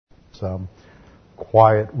some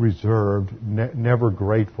quiet, reserved, never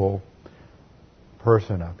grateful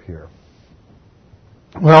person up here.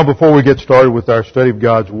 Well, before we get started with our study of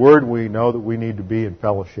God's Word, we know that we need to be in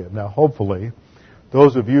fellowship. Now, hopefully,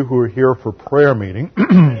 those of you who are here for prayer meeting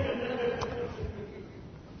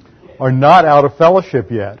are not out of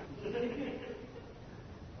fellowship yet.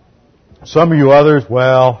 Some of you others,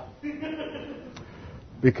 well,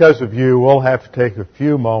 because of you, we'll have to take a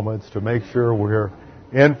few moments to make sure we're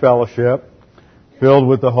in fellowship, filled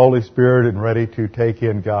with the Holy Spirit and ready to take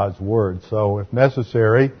in God's Word. So if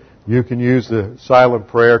necessary, you can use the silent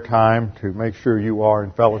prayer time to make sure you are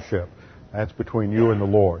in fellowship. That's between you and the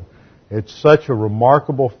Lord. It's such a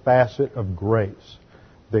remarkable facet of grace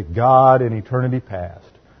that God in eternity past,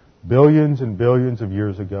 billions and billions of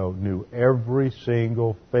years ago, knew every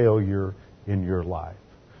single failure in your life.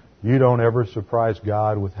 You don't ever surprise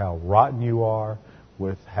God with how rotten you are,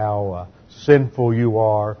 with how sinful you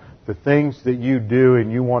are, the things that you do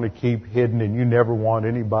and you want to keep hidden and you never want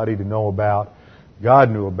anybody to know about.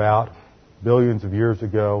 God knew about billions of years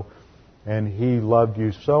ago, and He loved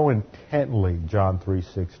you so intently, John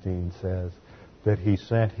 3:16 says, that He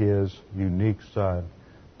sent His unique Son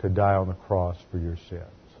to die on the cross for your sins.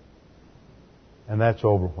 And that's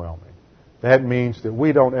overwhelming. That means that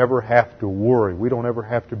we don't ever have to worry. We don't ever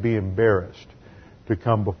have to be embarrassed to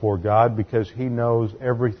come before God because He knows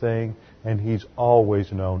everything and He's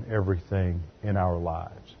always known everything in our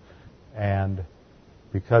lives. And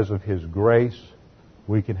because of His grace,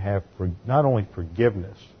 we can have not only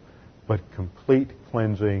forgiveness, but complete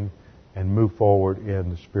cleansing and move forward in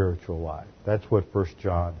the spiritual life. That's what 1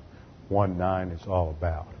 John 1:9 is all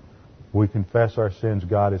about. We confess our sins.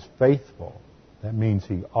 God is faithful. That means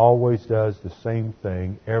He always does the same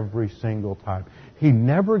thing every single time. He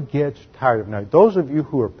never gets tired of it. Now, those of you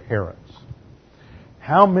who are parents,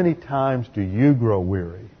 how many times do you grow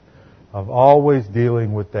weary of always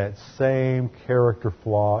dealing with that same character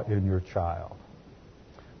flaw in your child?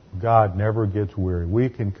 God never gets weary. We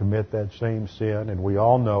can commit that same sin, and we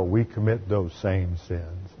all know we commit those same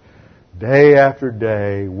sins. Day after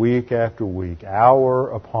day, week after week, hour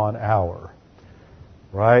upon hour.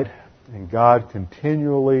 Right? And God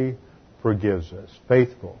continually forgives us.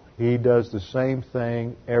 Faithful. He does the same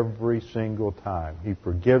thing every single time. He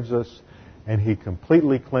forgives us, and He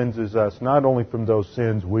completely cleanses us, not only from those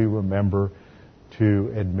sins we remember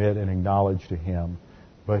to admit and acknowledge to Him,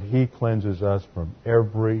 but He cleanses us from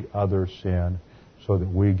every other sin so that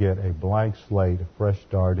we get a blank slate, a fresh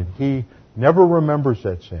start. And He never remembers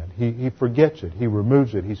that sin. He forgets it. He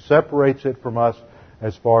removes it. He separates it from us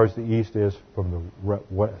as far as the east is from the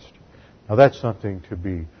west. Now that's something to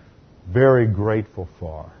be very grateful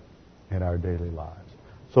for in our daily lives.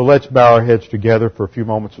 So let's bow our heads together for a few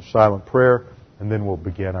moments of silent prayer, and then we'll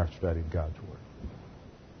begin our study of God's Word.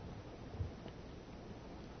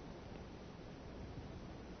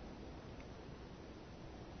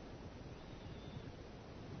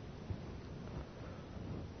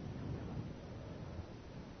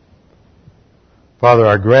 Father,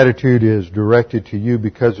 our gratitude is directed to You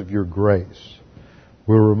because of Your grace.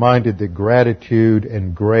 We're reminded that gratitude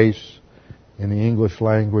and grace in the English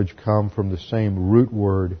language come from the same root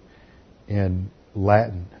word in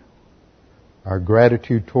Latin. Our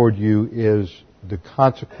gratitude toward You is the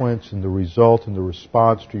consequence and the result and the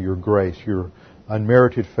response to Your grace, Your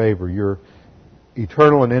unmerited favor, Your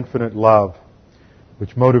eternal and infinite love,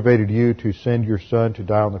 which motivated You to send Your Son to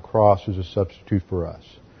die on the cross as a substitute for us.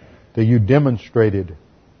 That You demonstrated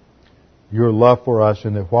Your love for us,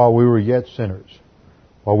 and that while we were yet sinners,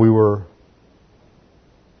 while we were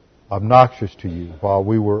obnoxious to You, while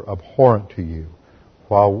we were abhorrent to You,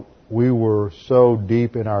 while we were so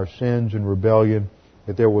deep in our sins and rebellion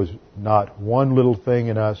that there was not one little thing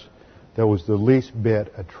in us that was the least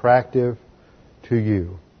bit attractive to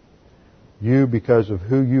You, You, because of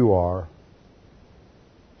who You are,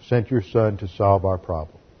 sent Your Son to solve our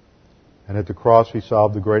problem. And at the cross He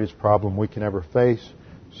solved the greatest problem we can ever face.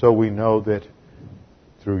 So we know that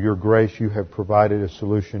through Your grace You have provided a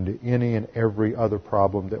solution to any and every other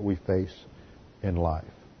problem that we face in life.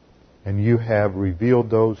 And You have revealed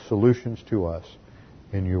those solutions to us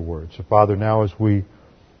in Your Word. So Father, now as we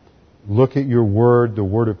look at Your Word, the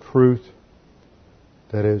Word of truth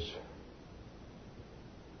that is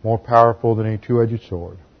more powerful than any two-edged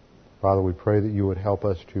sword, Father, we pray that You would help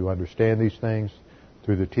us to understand these things.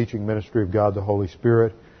 Through the teaching ministry of God the Holy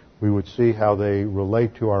Spirit, we would see how they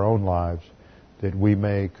relate to our own lives, that we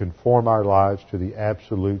may conform our lives to the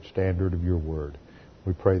absolute standard of Your Word.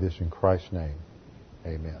 We pray this in Christ's name.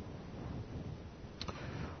 Amen.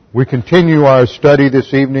 We continue our study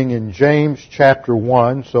this evening in James chapter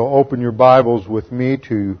 1, so open your Bibles with me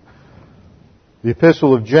to The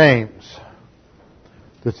Epistle of James.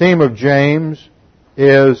 The theme of James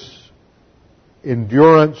is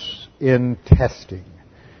endurance in testing,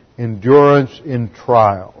 endurance in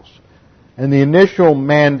trials. And the initial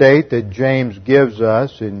mandate that James gives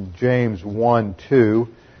us in James 1:2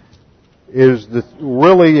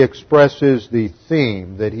 really expresses the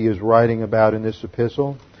theme that he is writing about in this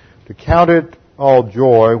epistle. To count it all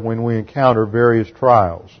joy when we encounter various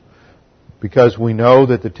trials, because we know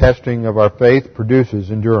that the testing of our faith produces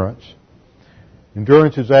endurance.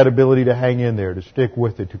 Endurance is that ability to hang in there, to stick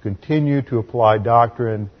with it, to continue to apply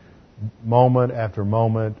doctrine moment after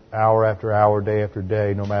moment, hour after hour, day after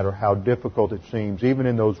day, no matter how difficult it seems, even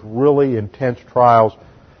in those really intense trials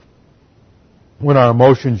when our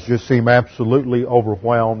emotions just seem absolutely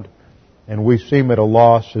overwhelmed and we seem at a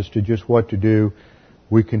loss as to just what to do.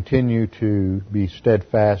 We continue to be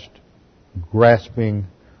steadfast, grasping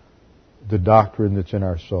the doctrine that's in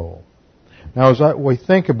our soul. Now, as we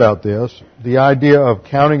think about this, the idea of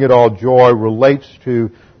counting it all joy relates to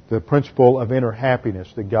the principle of inner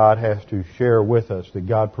happiness that God has to share with us, that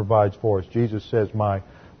God provides for us. Jesus says, my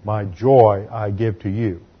joy I give to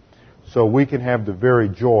you. So we can have the very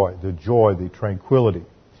joy, the tranquility,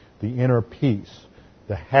 the inner peace,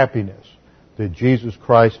 the happiness that Jesus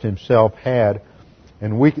Christ Himself had.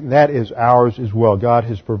 And that is ours as well. God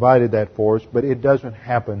has provided that for us, but it doesn't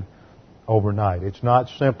happen overnight. It's not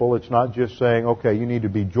simple. It's not just saying, okay, you need to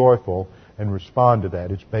be joyful and respond to that.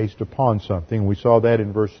 It's based upon something. We saw that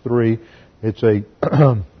in verse 3. It's a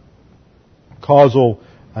an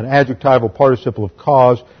adjectival participle of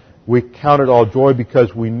cause. We count it all joy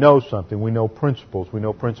because we know something. We know principles. We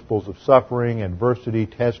know principles of suffering, adversity,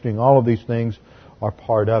 testing. All of these things are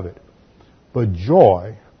part of it. But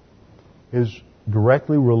joy is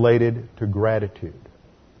directly related to gratitude.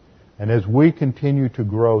 And as we continue to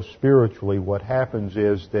grow spiritually, what happens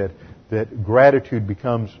is that gratitude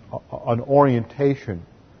becomes an orientation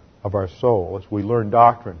of our soul. As we learn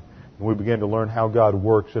doctrine, and we begin to learn how God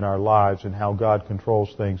works in our lives and how God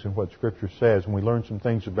controls things and what Scripture says, and we learn some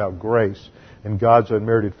things about grace and God's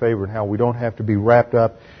unmerited favor and how we don't have to be wrapped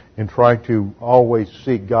up in trying to always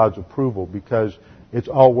seek God's approval because it's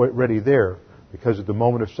already there. Because at the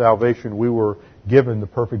moment of salvation, we were given the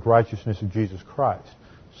perfect righteousness of Jesus Christ.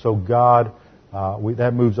 So God,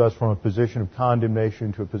 that moves us from a position of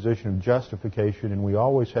condemnation to a position of justification, and we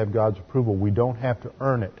always have God's approval. We don't have to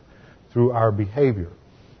earn it through our behavior.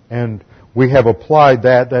 And we have applied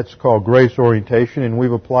that. That's called grace orientation, and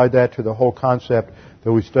we've applied that to the whole concept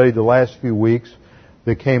that we studied the last few weeks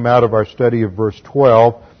that came out of our study of verse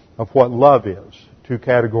 12 of what love is. Two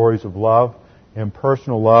categories of love,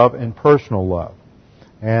 impersonal love and personal love.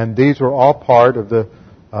 And these are all part of the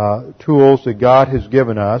tools that God has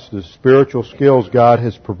given us, the spiritual skills God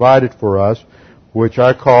has provided for us, which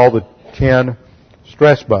I call the 10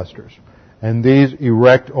 stress busters. And these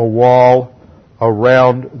erect a wall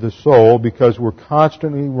around the soul because we're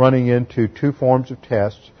constantly running into two forms of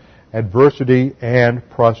tests, adversity and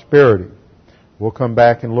prosperity. We'll come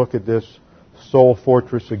back and look at this soul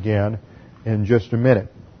fortress again in just a minute.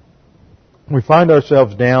 We find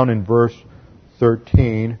ourselves down in verse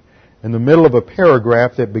 13 in the middle of a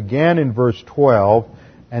paragraph that began in verse 12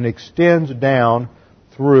 and extends down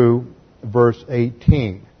through verse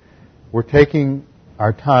 18. We're taking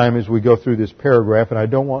our time as we go through this paragraph, and I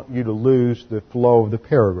don't want you to lose the flow of the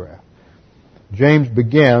paragraph. James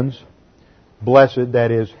begins, blessed, that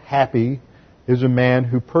is, happy, is a man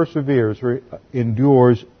who perseveres or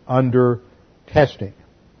endures under testing.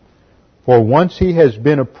 For once he has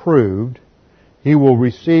been approved, he will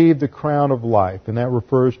receive the crown of life, and that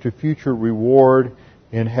refers to future reward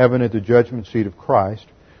in heaven at the judgment seat of Christ,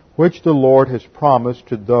 which the Lord has promised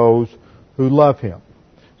to those who love Him.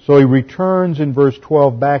 So he returns in verse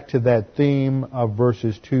 12 back to that theme of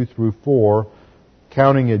verses 2 through 4,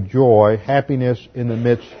 counting it joy, happiness in the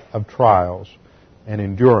midst of trials, and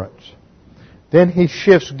endurance. Then he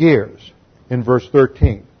shifts gears in verse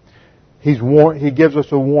 13. He gives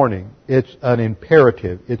us a warning. It's an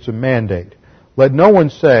imperative. It's a mandate. Let no one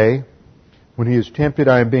say, when he is tempted,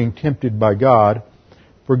 I am being tempted by God,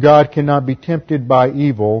 for God cannot be tempted by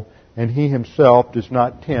evil, and He Himself does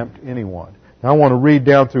not tempt anyone. Now I want to read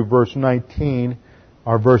down through verse 19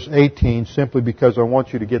 or verse 18 simply because I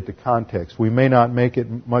want you to get the context. We may not make it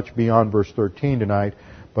much beyond verse 13 tonight,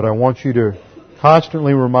 but I want you to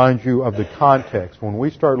constantly remind you of the context. When we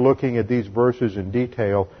start looking at these verses in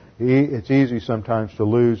detail, it's easy sometimes to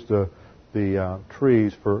lose the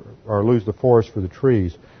trees or lose the forest for the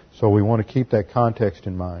trees. So we want to keep that context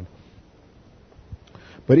in mind.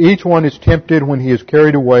 But each one is tempted when he is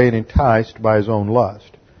carried away and enticed by his own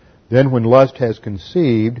lust. Then when lust has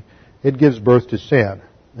conceived, it gives birth to sin.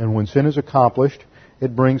 And when sin is accomplished,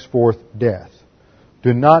 it brings forth death.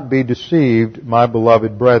 Do not be deceived, my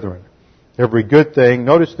beloved brethren. Every good thing,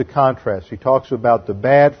 notice the contrast. He talks about the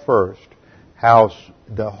bad first, how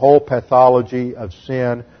the whole pathology of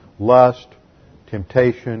sin, lust,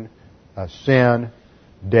 temptation, sin,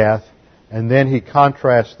 death, and then he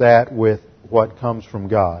contrasts that with what comes from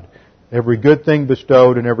God. Every good thing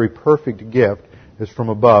bestowed and every perfect gift is from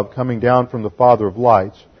above, coming down from the Father of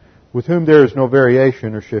lights, with whom there is no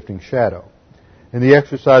variation or shifting shadow. In the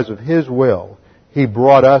exercise of His will, He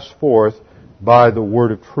brought us forth by the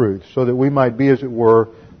word of truth, so that we might be, as it were,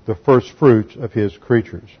 the first fruits of His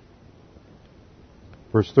creatures.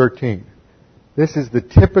 Verse 13. This is the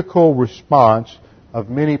typical response of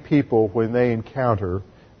many people when they encounter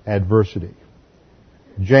adversity.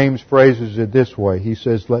 James phrases it this way. He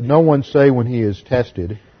says, let no one say when he is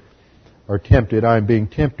tested or tempted, I am being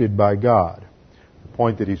tempted by God. The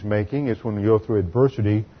point that he's making is when you go through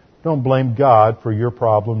adversity, don't blame God for your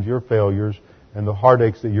problems, your failures, and the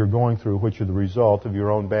heartaches that you're going through, which are the result of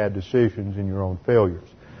your own bad decisions and your own failures.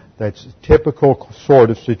 That's a typical sort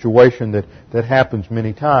of situation that happens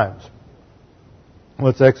many times.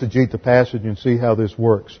 Let's exegete the passage and see how this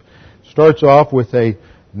works. Starts off with a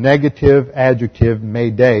negative adjective,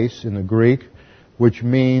 medes in the Greek, which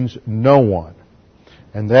means no one.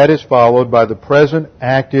 And that is followed by the present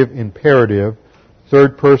active imperative,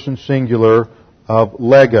 third person singular of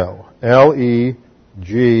lego, L-E-G-O.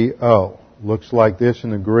 Looks like this in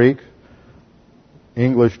the Greek,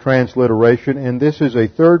 English transliteration, and this is a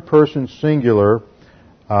third person singular,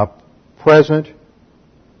 present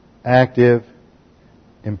active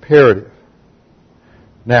imperative.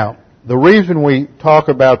 Now, the reason we talk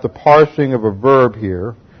about the parsing of a verb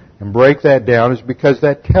here and break that down is because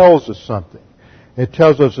that tells us something. It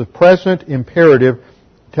tells us the present imperative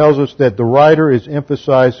tells us that the writer is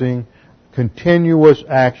emphasizing continuous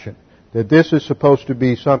action, that this is supposed to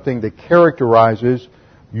be something that characterizes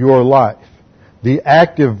your life. The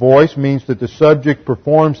active voice means that the subject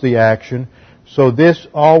performs the action, so this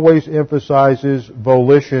always emphasizes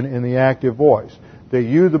volition in the active voice, that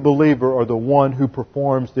you, the believer, are the one who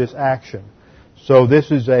performs this action. So this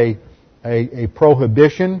is a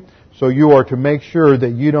prohibition, so you are to make sure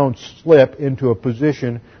that you don't slip into a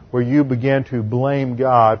position where you begin to blame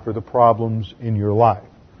God for the problems in your life.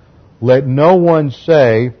 Let no one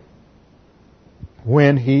say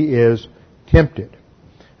when he is tempted.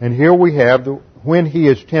 And here we have when he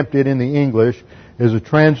is tempted in the English is a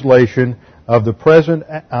translation of the present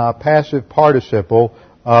passive participle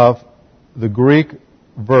of the Greek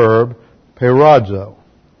verb peirazo.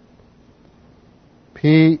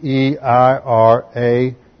 P-E-I-R-A-Z-O.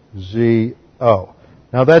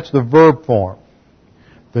 Now that's the verb form.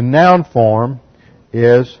 The noun form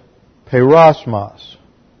is peirasmos.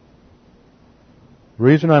 The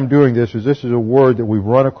reason I'm doing this is a word that we've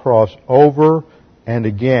run across over and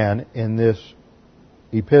again in this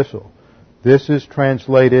epistle. This is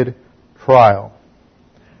translated trial.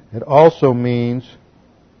 It also means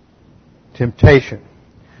temptation.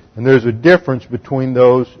 And there's a difference between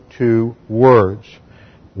those two words.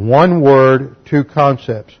 One word, two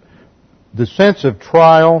concepts. The sense of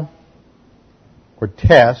trial or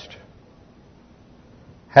test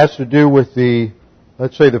has to do with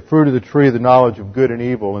let's say the fruit of the tree of the knowledge of good and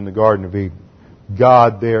evil in the Garden of Eden.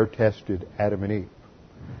 God there tested Adam and Eve.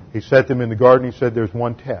 He set them in the garden. He said, there's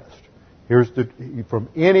one test. From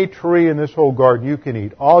any tree in this whole garden, you can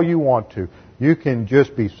eat all you want to. You can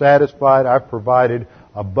just be satisfied. I've provided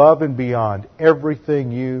above and beyond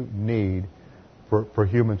everything you need for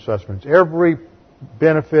human sustenance. Every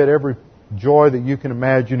benefit, every joy that you can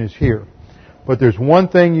imagine is here. But there's one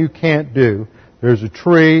thing you can't do. There's a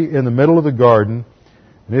tree in the middle of the garden,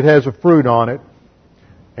 and it has a fruit on it,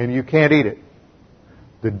 and you can't eat it.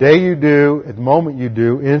 The day you do, at the moment you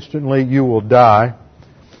do, instantly you will die.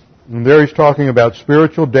 And there he's talking about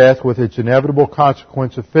spiritual death with its inevitable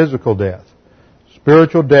consequence of physical death.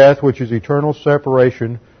 Spiritual death, which is eternal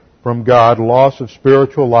separation from God, loss of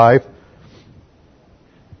spiritual life.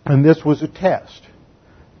 And this was a test.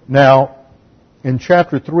 Now, in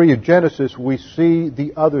chapter 3 of Genesis, we see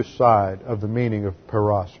the other side of the meaning of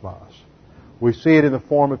peirasmos. We see it in the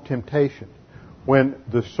form of temptation. When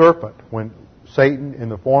Satan, in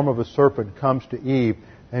the form of a serpent, comes to Eve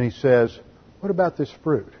and he says, what about this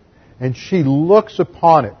fruit? And she looks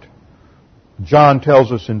upon it. John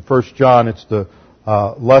tells us in 1 John it's the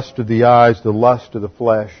lust of the eyes, the lust of the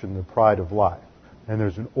flesh, and the pride of life. And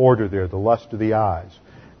there's an order there, the lust of the eyes.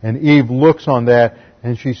 And Eve looks on that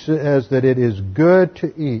and she says that it is good to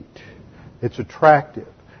eat. It's attractive.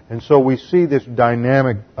 And so we see this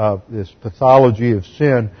dynamic of this pathology of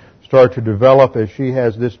sin start to develop as she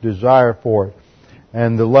has this desire for it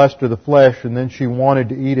and the lust of the flesh, and then she wanted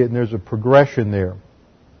to eat it, and there's a progression there.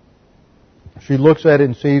 She looks at it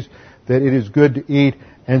and sees that it is good to eat,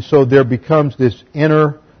 and so there becomes this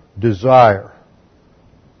inner desire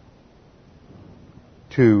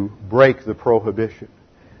to break the prohibition.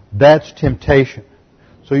 That's temptation.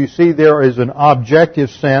 So you see, there is an objective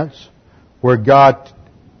sense where God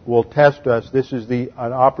will test us. This is an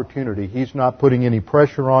opportunity. He's not putting any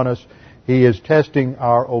pressure on us. He is testing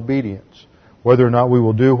our obedience, whether or not we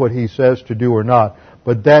will do what He says to do or not.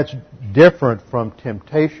 But that's different from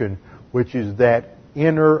temptation, which is that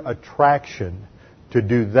inner attraction to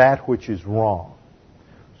do that which is wrong.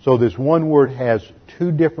 So this one word has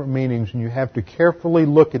two different meanings, and you have to carefully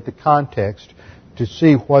look at the context to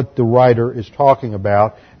see what the writer is talking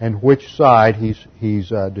about and which side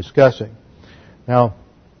he's discussing. Now,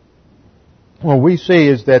 what we see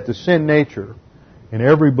is that the sin nature in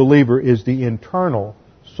every believer is the internal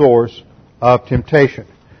source of temptation.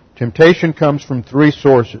 Temptation comes from three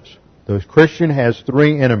sources. The Christian has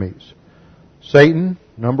three enemies. Satan,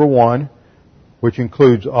 number one, which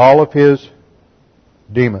includes all of his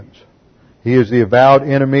demons. He is the avowed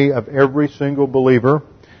enemy of every single believer,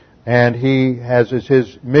 and he has as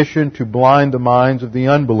his mission to blind the minds of the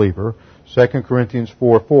unbeliever, 2 Corinthians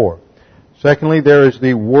 4:4. Secondly, there is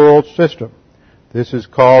the world system. This is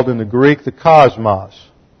called in the Greek the cosmos.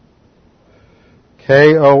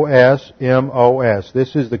 K-O-S-M-O-S.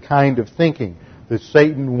 This is the kind of thinking that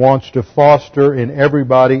Satan wants to foster in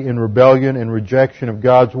everybody in rebellion and rejection of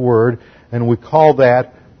God's Word, and we call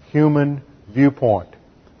that human viewpoint.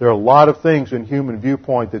 There are a lot of things in human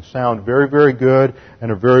viewpoint that sound very, very good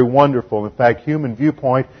and are very wonderful. In fact, human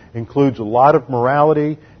viewpoint includes a lot of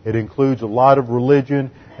morality, it includes a lot of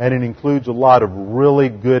religion, and it includes a lot of really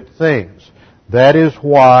good things. That is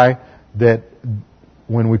why that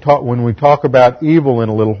when we talk about evil in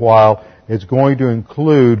a little while, it's going to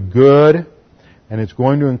include good, and it's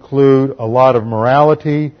going to include a lot of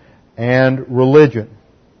morality and religion.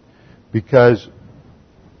 Because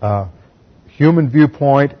human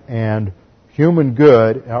viewpoint and human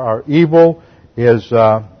good, our evil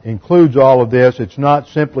includes all of this. It's not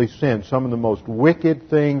simply sin. Some of the most wicked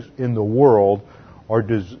things in the world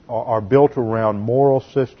are built around moral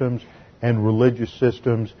systems and religious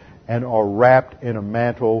systems and are wrapped in a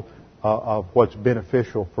mantle of what's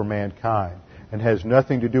beneficial for mankind and has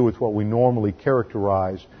nothing to do with what we normally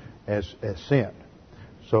characterize as sin.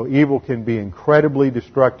 So evil can be incredibly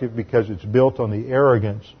destructive because it's built on the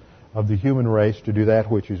arrogance of the human race to do that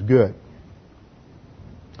which is good.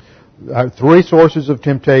 Three sources of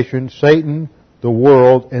temptation: Satan, the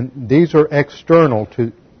world, and these are external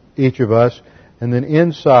to each of us. And then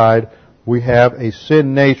inside we have a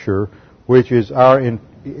sin nature, which is our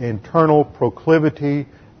internal proclivity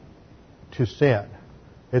to sin.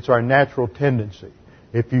 It's our natural tendency.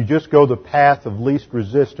 If you just go the path of least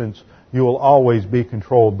resistance, you will always be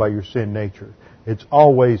controlled by your sin nature. It's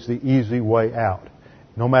always the easy way out.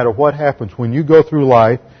 No matter what happens, when you go through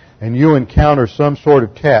life and you encounter some sort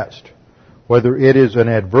of test, whether it is an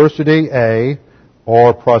adversity A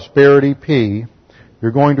or prosperity P,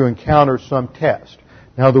 you're going to encounter some test.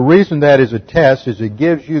 Now, the reason that is a test is it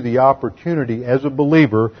gives you the opportunity as a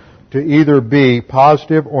believer to either be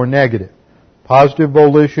positive or negative. Positive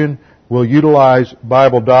volition will utilize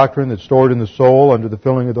Bible doctrine that's stored in the soul under the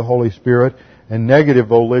filling of the Holy Spirit, and negative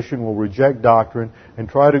volition will reject doctrine and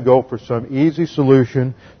try to go for some easy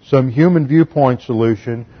solution, some human viewpoint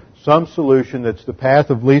solution, some solution that's the path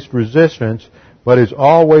of least resistance, but is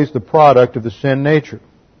always the product of the sin nature.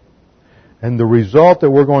 And the result that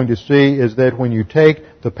we're going to see is that when you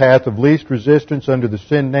take the path of least resistance under the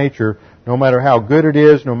sin nature, no matter how good it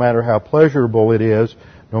is, no matter how pleasurable it is,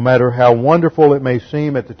 no matter how wonderful it may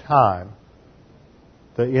seem at the time,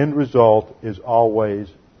 the end result is always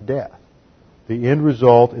death. The end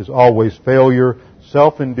result is always failure,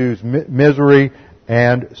 self-induced misery,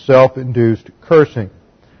 and self-induced cursing.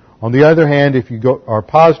 On the other hand, if you are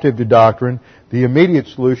positive to doctrine, the immediate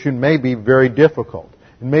solution may be very difficult.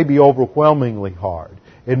 It may be overwhelmingly hard.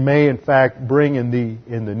 It may, in fact, bring in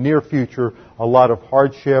the near future a lot of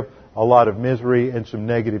hardship, a lot of misery, and some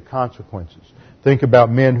negative consequences. Think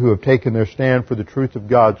about men who have taken their stand for the truth of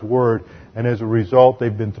God's Word, and as a result,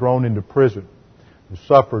 they've been thrown into prison and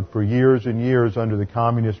suffered for years and years under the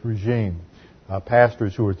communist regime.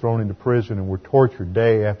 Pastors who were thrown into prison and were tortured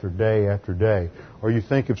day after day after day. Or you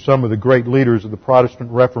think of some of the great leaders of the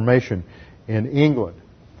Protestant Reformation in England,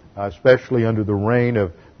 especially under the reign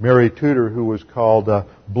of Mary Tudor, who was called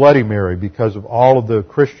Bloody Mary because of all of the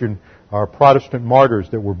Christian or Protestant martyrs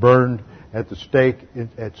that were burned at the stake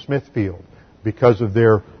at Smithfield because of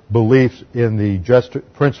their beliefs in the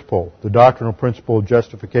doctrinal principle of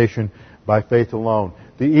justification by faith alone.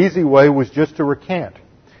 The easy way was just to recant.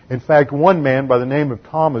 In fact, one man by the name of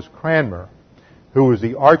Thomas Cranmer, who was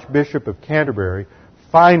the Archbishop of Canterbury,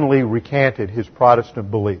 finally recanted his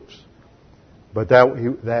Protestant beliefs. But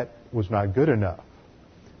that was not good enough.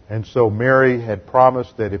 And so Mary had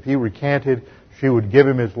promised that if he recanted, she would give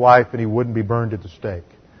him his life and he wouldn't be burned at the stake.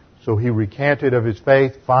 So he recanted of his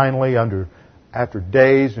faith finally after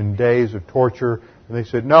days and days of torture. And they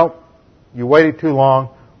said, "No, you waited too long.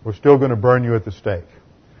 We're still going to burn you at the stake."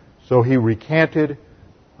 So he recanted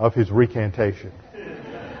of his recantation.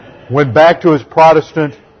 Went back to his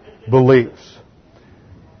Protestant beliefs.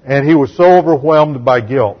 And he was so overwhelmed by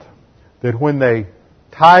guilt that when they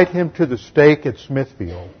tied him to the stake at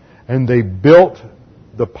Smithfield and they built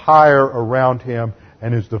the pyre around him,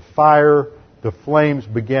 and as the flames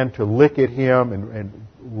began to lick at him and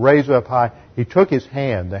raise up high, he took his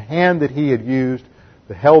hand, the hand that he had used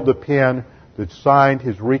that held the pen that signed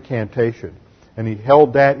his recantation, and he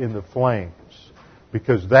held that in the flames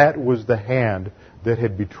because that was the hand that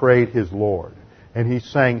had betrayed his Lord. And he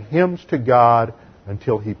sang hymns to God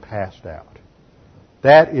until he passed out.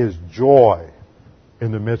 That is joy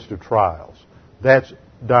in the midst of trials. That's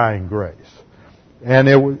dying grace. And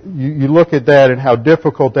you look at that and how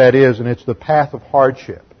difficult that is, and it's the path of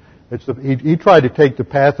hardship. He tried to take the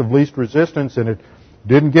path of least resistance, and it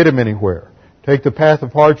didn't get him anywhere. Take the path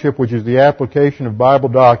of hardship, which is the application of Bible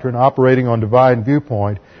doctrine operating on divine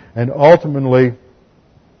viewpoint, and ultimately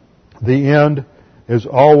the end is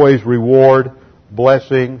always reward,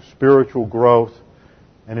 blessing, spiritual growth,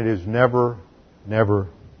 and it is never, never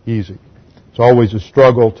easy. It's always a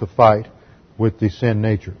struggle to fight with the sin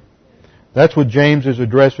nature. That's what James is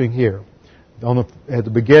addressing here. At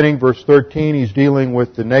the beginning, verse 13, he's dealing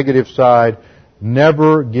with the negative side.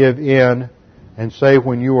 Never give in and say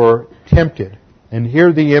when you are tempted. And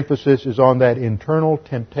here the emphasis is on that internal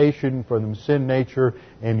temptation from the sin nature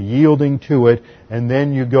and yielding to it, and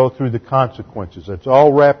then you go through the consequences. That's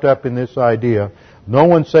all wrapped up in this idea. No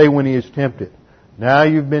one say when he is tempted, now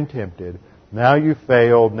you've been tempted, now you've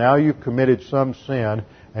failed, now you've committed some sin,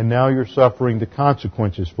 and now you're suffering the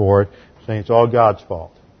consequences for it, saying it's all God's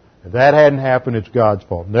fault. If that hadn't happened, it's God's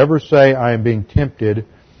fault. Never say I am being tempted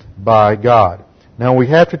by God. Now we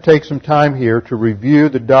have to take some time here to review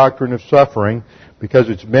the doctrine of suffering because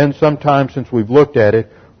it's been some time since we've looked at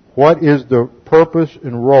it. What is the purpose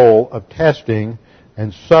and role of testing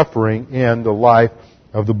and suffering in the life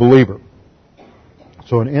of the believer?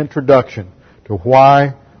 So an introduction to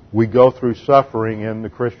why we go through suffering in the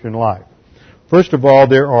Christian life. First of all,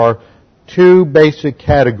 there are two basic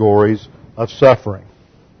categories of suffering.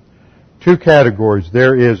 Two categories.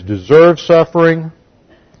 There is deserved suffering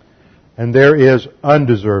and there is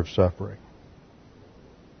undeserved suffering.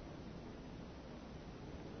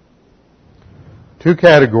 Two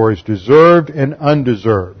categories, deserved and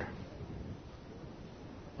undeserved.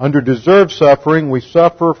 Under deserved suffering, we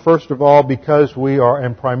suffer first of all because we are,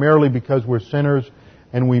 and primarily because we're sinners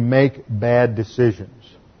and we make bad decisions.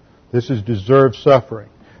 This is deserved suffering.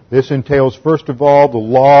 This entails, first of all, the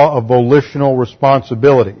law of volitional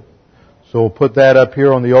responsibility. So we'll put that up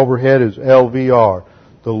here on the overhead as LVR.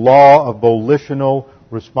 The law of volitional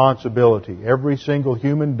responsibility. Every single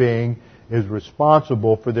human being is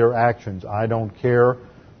responsible for their actions. I don't care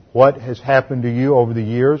what has happened to you over the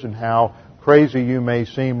years and how crazy you may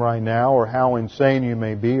seem right now, or how insane you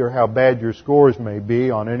may be, or how bad your scores may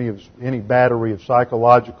be on any battery of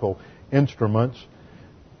psychological instruments.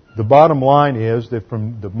 The bottom line is that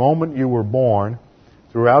from the moment you were born,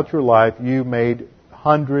 throughout your life, you made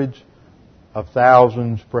hundreds of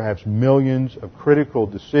thousands, perhaps millions of critical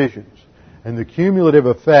decisions. And the cumulative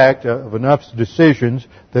effect of enough decisions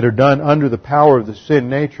that are done under the power of the sin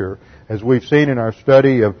nature, as we've seen in our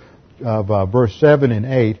study of verse 7 and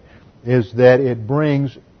 8, is that it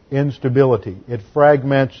brings instability. It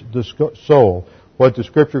fragments the soul. What the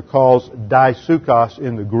Scripture calls disukos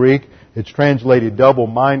in the Greek. It's translated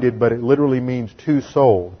double-minded, but it literally means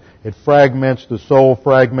two-souled. It fragments the soul,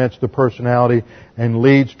 fragments the personality, and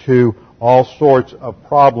leads to all sorts of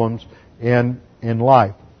problems in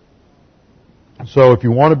life. So if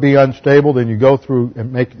you want to be unstable, then you go through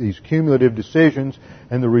and make these cumulative decisions,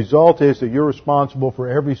 and the result is that you're responsible for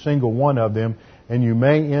every single one of them, and you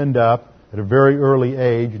may end up at a very early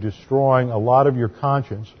age destroying a lot of your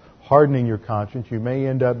conscience, hardening your conscience. You may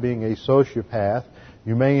end up being a sociopath.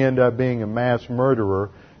 You may end up being a mass murderer.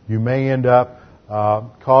 You may end up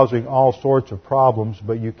causing all sorts of problems,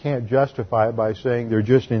 but you can't justify it by saying they're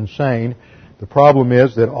just insane. The problem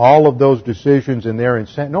is that all of those decisions in their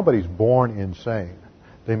insane, nobody's born insane.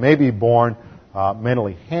 They may be born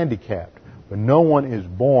mentally handicapped. But no one is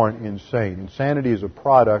born insane. Insanity is a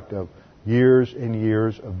product of years and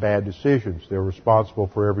years of bad decisions. They're responsible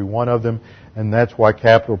for every one of them, and that's why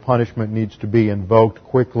capital punishment needs to be invoked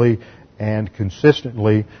quickly and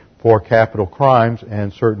consistently for capital crimes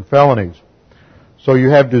and certain felonies. So you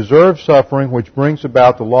have deserved suffering, which brings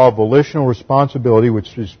about the law of volitional responsibility,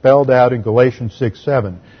 which is spelled out in Galatians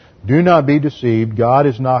 6:7. Do not be deceived, God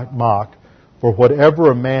is not mocked, for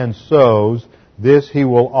whatever a man sows, this he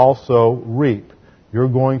will also reap. You're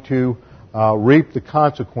going to reap the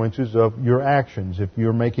consequences of your actions. If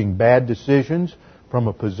you're making bad decisions from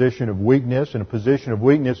a position of weakness, and a position of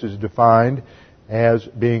weakness is defined as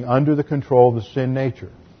being under the control of the sin nature.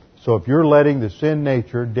 So if you're letting the sin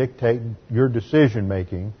nature dictate your decision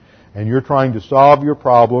making, and you're trying to solve your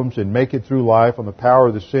problems and make it through life on the power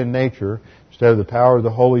of the sin nature instead of the power of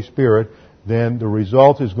the Holy Spirit, then the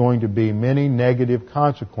result is going to be many negative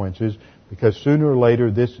consequences, because sooner or later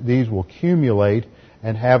these will accumulate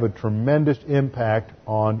and have a tremendous impact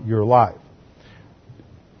on your life.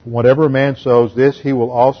 Whatever a man sows, this he will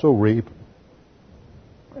also reap.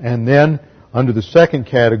 And then, under the second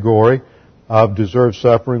category of deserved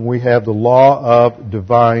suffering, we have the law of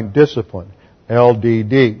divine discipline,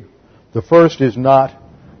 LDD. The first is not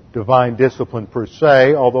divine discipline per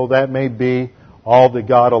se, although that may be all that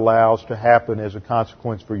God allows to happen as a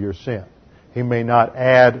consequence for your sin. He may not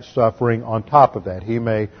add suffering on top of that. He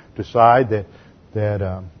may decide that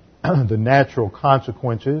the natural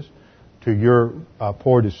consequences to your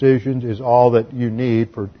poor decisions is all that you need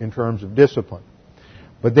in terms of discipline.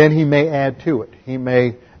 But then he may add to it. He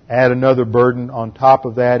may add another burden on top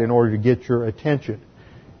of that in order to get your attention.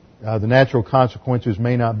 The natural consequences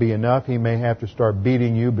may not be enough. He may have to start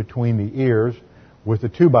beating you between the ears with a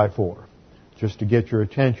 2x4 just to get your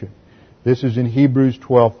attention. This is in Hebrews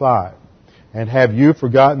 12:5. And have you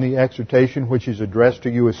forgotten the exhortation which is addressed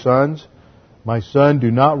to you as sons? My son,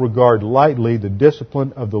 do not regard lightly the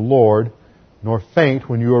discipline of the Lord, nor faint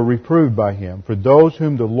when you are reproved by him. For those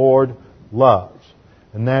whom the Lord loves,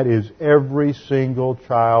 and that is every single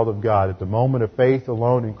child of God. At the moment of faith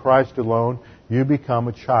alone in Christ alone, you become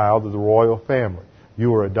a child of the royal family.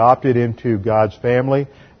 You are adopted into God's family,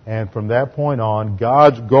 and from that point on,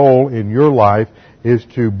 God's goal in your life is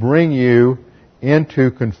to bring you into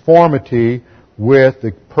conformity with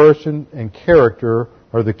the person and character,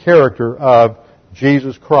 or the character of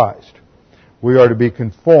Jesus Christ. We are to be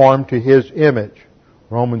conformed to His image.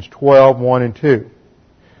 Romans 12:1 and 2.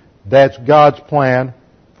 That's God's plan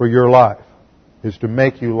for your life, is to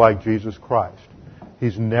make you like Jesus Christ.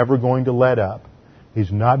 He's never going to let up.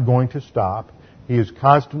 He's not going to stop. He is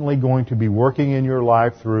constantly going to be working in your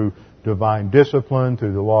life through divine discipline,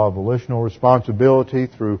 through the law of volitional responsibility,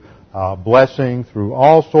 through blessing, through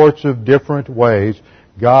all sorts of different ways.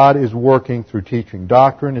 God is working through teaching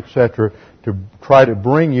doctrine, etc., to try to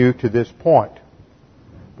bring you to this point.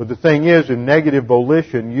 But the thing is, in negative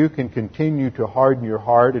volition, you can continue to harden your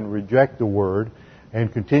heart and reject the Word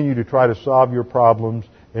and continue to try to solve your problems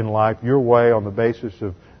in life your way on the basis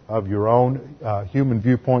of your own human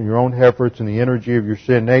viewpoint, your own efforts, and the energy of your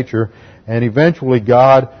sin nature. And eventually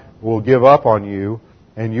God will give up on you,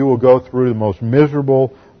 and you will go through the most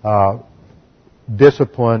miserable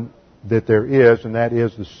discipline that there is, and that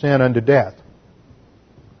is the sin unto death.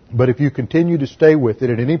 But if you continue to stay with it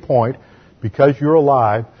at any point, because you're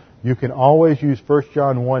alive, you can always use 1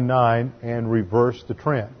 John 1:9 and reverse the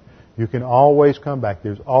trend. You can always come back.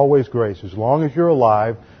 There's always grace. As long as you're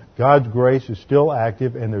alive, God's grace is still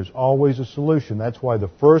active, and there's always a solution. That's why the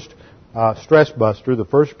first stress buster, the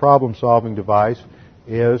first problem-solving device,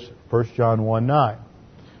 is 1 John 1:9,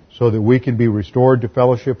 so that we can be restored to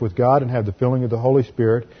fellowship with God and have the filling of the Holy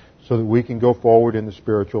Spirit, so that we can go forward in the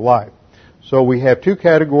spiritual life. So we have two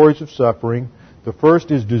categories of suffering. The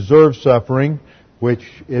first is deserved suffering, which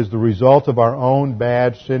is the result of our own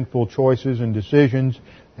bad, sinful choices and decisions,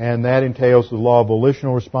 and that entails the law of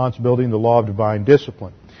volitional responsibility and the law of divine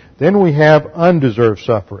discipline. Then we have undeserved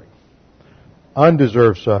suffering.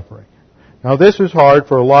 Undeserved suffering. Now this is hard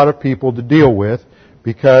for a lot of people to deal with,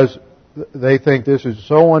 because they think this is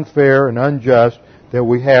so unfair and unjust that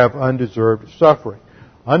we have undeserved suffering.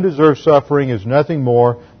 Undeserved suffering is nothing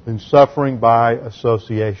more than suffering by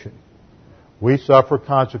association. We suffer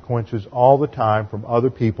consequences all the time from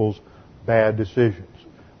other people's bad decisions.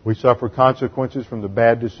 We suffer consequences from the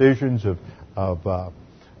bad decisions of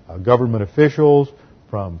government officials,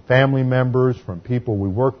 from family members, from people we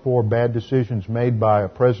work for. Bad decisions made by a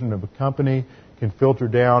president of a company can filter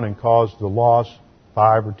down and cause the loss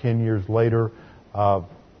 5 or 10 years later of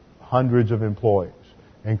hundreds of employees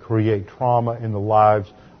and create trauma in the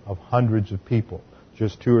lives of hundreds of people.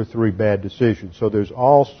 just 2 or 3 bad decisions. So there's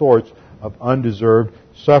all sorts of undeserved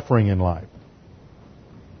suffering in life.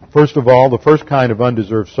 First of all, the first kind of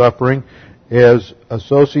undeserved suffering is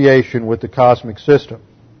association with the cosmic system.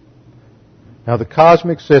 Now, the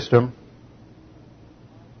cosmic system,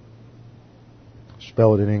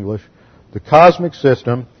 spell it in English, the cosmic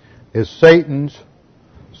system is Satan's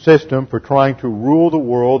system for trying to rule the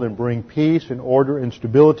world and bring peace and order and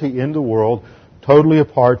stability in the world totally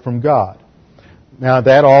apart from God. Now,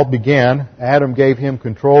 that all began, Adam gave him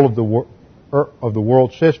control of the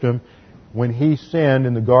world system when he sinned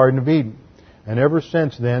in the Garden of Eden. And ever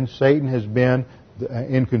since then, Satan has been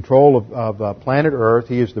in control of planet Earth.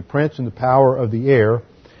 He is the prince and the power of the air.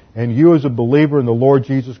 And you as a believer in the Lord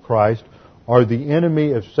Jesus Christ are the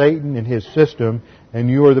enemy of Satan and his system, and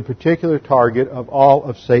you are the particular target of all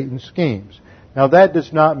of Satan's schemes. Now, that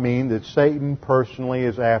does not mean that Satan personally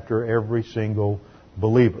is after every single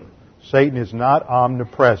believer. Satan is not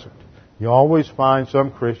omnipresent. You always find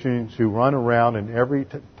some Christians who run around and every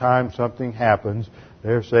time something happens,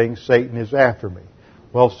 they're saying Satan is after me.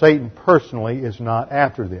 Well, Satan personally is not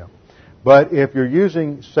after them. But if you're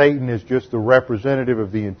using Satan as just the representative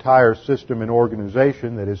of the entire system and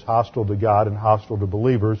organization that is hostile to God and hostile to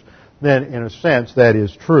believers, then in a sense that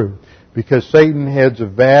is true. Because Satan heads a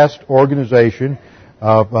vast organization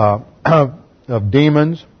of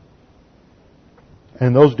demons,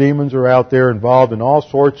 and those demons are out there involved in all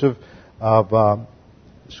sorts of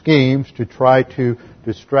schemes to try to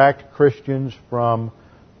distract Christians from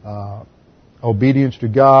obedience to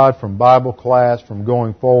God, from Bible class, from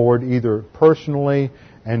going forward, either personally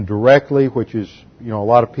and directly, which is, a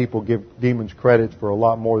lot of people give demons credit for a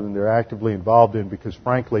lot more than they're actively involved in because,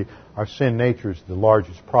 frankly, our sin nature is the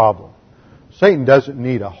largest problem. Satan doesn't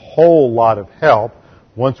need a whole lot of help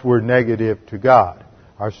once we're negative to God.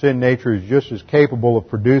 Our sin nature is just as capable of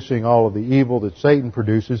producing all of the evil that Satan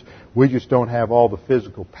produces. We just don't have all the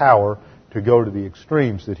physical power to go to the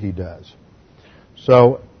extremes that he does.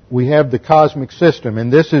 So we have the cosmic system,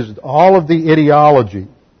 and this is all of the ideology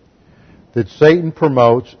that Satan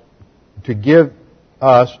promotes to give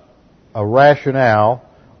us a rationale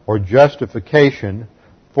or justification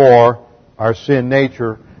for our sin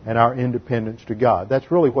nature and our independence to God.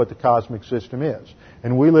 That's really what the cosmic system is.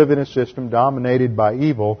 And we live in a system dominated by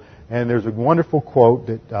evil, and there's a wonderful quote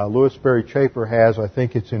that Louis Sperry Chafer has, I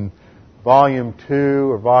think it's in Volume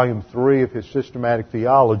 2 or Volume 3 of his Systematic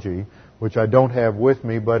Theology, which I don't have with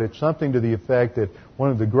me, but it's something to the effect that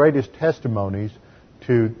one of the greatest testimonies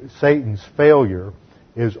to Satan's failure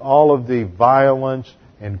is all of the violence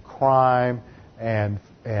and crime and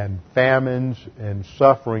famines and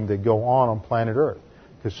suffering that go on planet Earth.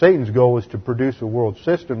 Because Satan's goal is to produce a world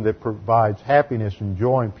system that provides happiness and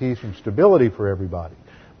joy and peace and stability for everybody.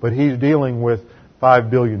 But he's dealing with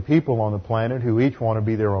 5 billion people on the planet who each want to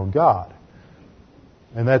be their own God.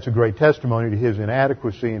 And that's a great testimony to his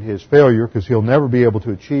inadequacy and his failure, because he'll never be able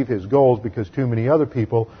to achieve his goals because too many other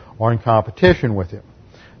people are in competition with him.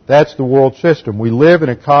 That's the world system. We live in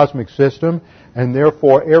a cosmic system, and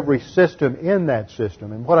therefore every system in that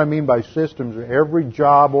system, and what I mean by systems are every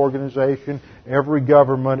job organization, every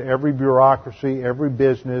government, every bureaucracy, every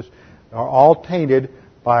business, are all tainted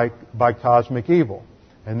by cosmic evil.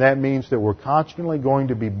 And that means that we're constantly going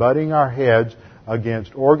to be butting our heads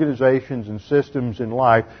against organizations and systems in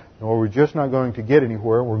life, or we're just not going to get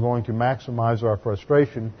anywhere. We're going to maximize our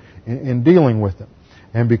frustration in dealing with them.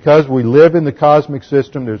 And because we live in the cosmic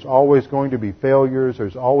system, there's always going to be failures,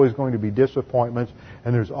 there's always going to be disappointments,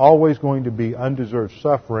 and there's always going to be undeserved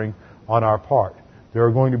suffering on our part. There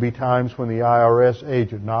are going to be times when the IRS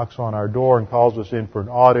agent knocks on our door and calls us in for an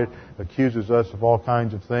audit, accuses us of all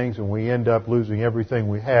kinds of things, and we end up losing everything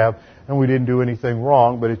we have, and we didn't do anything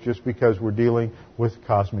wrong, but it's just because we're dealing with the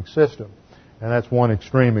cosmic system. And that's one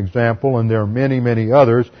extreme example, and there are many, many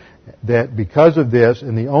others that because of this,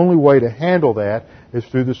 and the only way to handle that is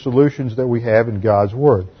through the solutions that we have in God's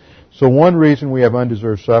Word. So one reason we have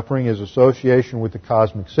undeserved suffering is association with the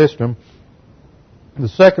cosmic system. The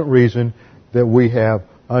second reason that we have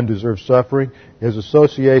undeserved suffering is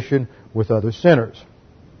association with other sinners.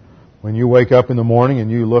 When you wake up in the morning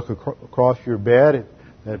and you look across your bed at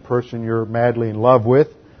that person you're madly in love with,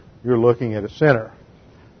 you're looking at a sinner.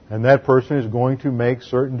 And that person is going to make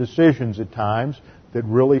certain decisions at times that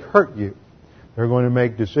really hurt you. They're going to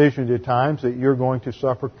make decisions at times that you're going to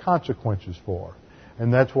suffer consequences for.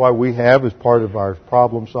 And that's why we have, as part of our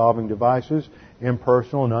problem-solving devices,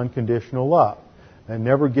 impersonal and unconditional love. And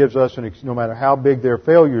never gives us, no matter how big their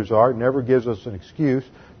failures are, it never gives us an excuse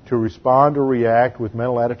to respond or react with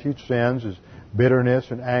mental attitude sins, as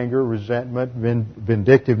bitterness and anger, resentment,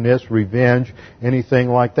 vindictiveness, revenge, anything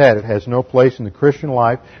like that. It has no place in the Christian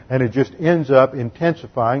life, and it just ends up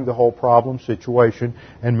intensifying the whole problem situation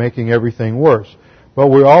and making everything worse. But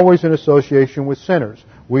we're always in association with sinners.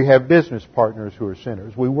 We have business partners who are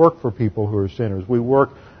sinners. We work for people who are sinners. We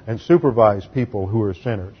work and supervise people who are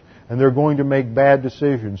sinners. And they're going to make bad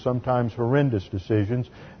decisions, sometimes horrendous decisions,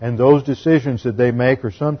 and those decisions that they make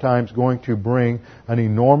are sometimes going to bring an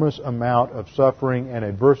enormous amount of suffering and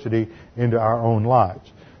adversity into our own lives.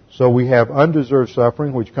 So we have undeserved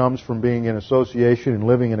suffering, which comes from being in association and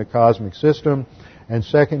living in a cosmic system, and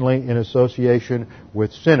secondly, in association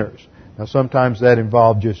with sinners. Now sometimes that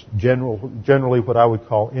involves just generally what I would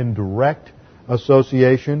call indirect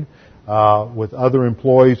association, with other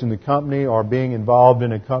employees in the company, or being involved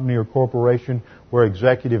in a company or corporation where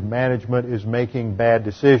executive management is making bad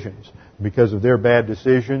decisions. Because of their bad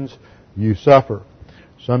decisions, you suffer.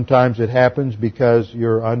 Sometimes it happens because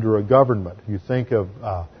you're under a government. You think of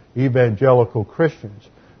evangelical Christians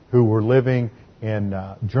who were living in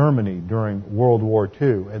Germany during World War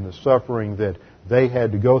II and the suffering that they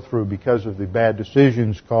had to go through because of the bad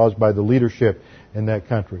decisions caused by the leadership in that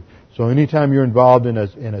country. So anytime you're involved in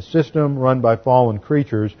a system run by fallen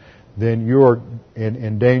creatures, then you're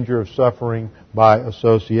in danger of suffering by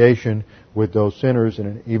association with those sinners,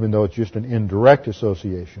 and even though it's just an indirect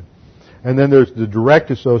association. And then there's the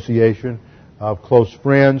direct association of close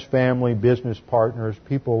friends, family, business partners,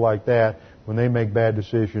 people like that. When they make bad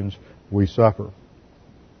decisions, we suffer.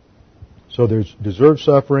 So there's deserved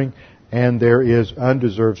suffering, and there is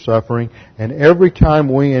undeserved suffering. And every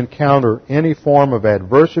time we encounter any form of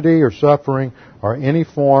adversity or suffering or any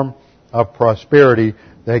form of prosperity,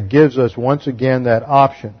 that gives us once again that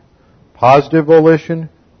option. Positive volition,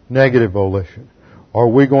 negative volition. Are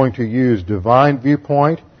we going to use divine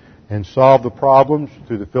viewpoint and solve the problems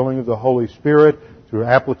through the filling of the Holy Spirit, through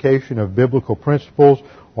application of biblical principles,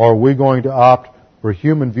 or are we going to opt for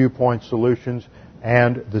human viewpoint solutions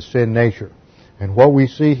and the sin nature? And what we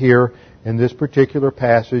see here in this particular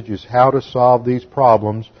passage is how to solve these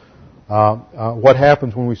problems, what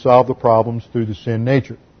happens when we solve the problems through the sin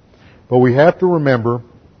nature. But we have to remember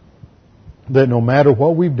that no matter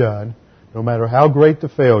what we've done, no matter how great the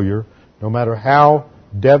failure, no matter how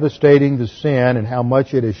devastating the sin and how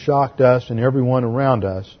much it has shocked us and everyone around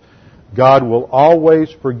us, God will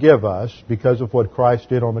always forgive us because of what Christ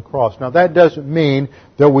did on the cross. Now that doesn't mean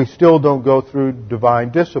that we still don't go through divine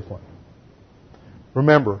discipline.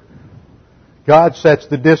 Remember, God sets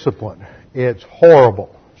the discipline. It's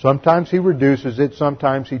horrible. Sometimes He reduces it,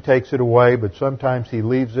 sometimes He takes it away, but sometimes He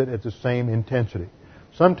leaves it at the same intensity.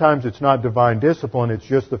 Sometimes it's not divine discipline, it's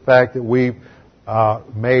just the fact that we've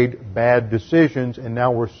made bad decisions and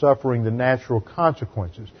now we're suffering the natural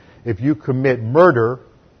consequences. If you commit murder,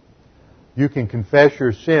 you can confess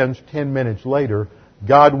your sins 10 minutes later.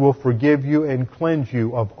 God will forgive you and cleanse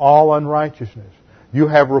you of all unrighteousness. You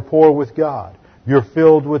have rapport with God. You're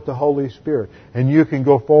filled with the Holy Spirit. And you can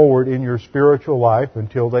go forward in your spiritual life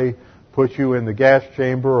until they put you in the gas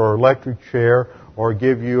chamber or electric chair or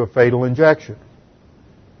give you a fatal injection.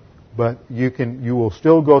 But you will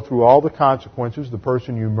still go through all the consequences. The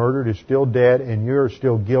person you murdered is still dead and you're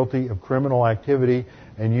still guilty of criminal activity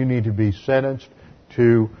and you need to be sentenced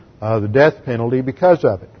to the death penalty because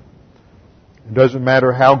of it. It doesn't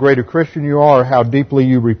matter how great a Christian you are or how deeply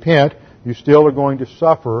you repent, you still are going to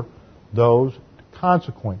suffer those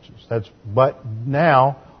consequences. But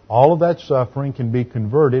now, all of that suffering can be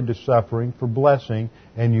converted to suffering for blessing,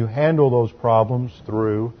 and you handle those problems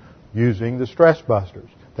through using the stress busters.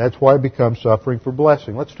 That's why it becomes suffering for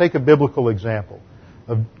blessing. Let's take a biblical example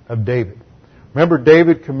of David. Remember,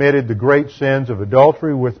 David committed the great sins of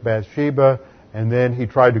adultery with Bathsheba, and then he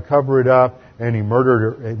tried to cover it up, and he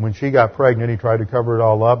murdered her. When she got pregnant, he tried to cover it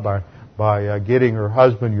all up by getting her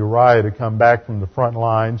husband Uriah to come back from the front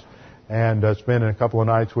lines and spending a couple of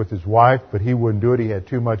nights with his wife, but he wouldn't do it. He had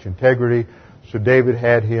too much integrity. So David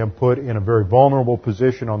had him put in a very vulnerable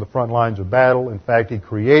position on the front lines of battle. In fact, he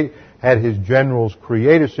had his generals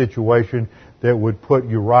create a situation that would put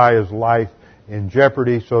Uriah's life in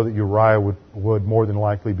jeopardy so that Uriah would more than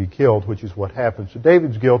likely be killed, which is what happened. So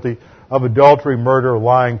David's guilty of adultery, murder,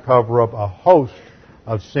 lying, cover-up, a host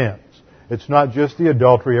of sins. It's not just the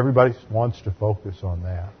adultery. Everybody wants to focus on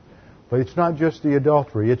that. But it's not just the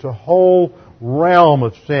adultery. It's a whole realm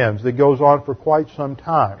of sins that goes on for quite some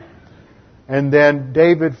time. And then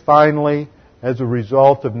David finally, as a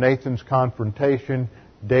result of Nathan's confrontation,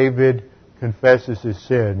 David confesses his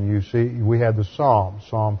sin. You see, we have the Psalms,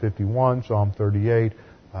 Psalm 51, Psalm 38,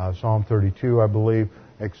 Psalm 32, I believe,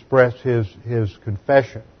 express his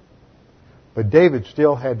confession. But David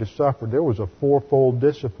still had to suffer. There was a fourfold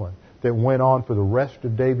discipline that went on for the rest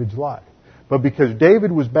of David's life. But because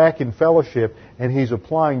David was back in fellowship and he's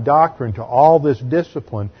applying doctrine to all this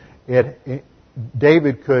discipline,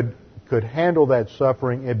 David could handle that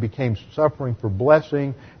suffering. It became suffering for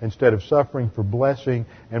blessing instead of suffering for blessing.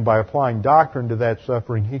 And by applying doctrine to that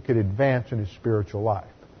suffering, he could advance in his spiritual life.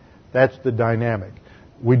 That's the dynamic.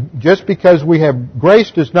 Just because we have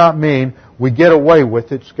grace does not mean we get away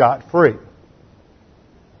with it scot-free.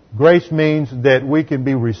 Grace means that we can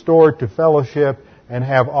be restored to fellowship and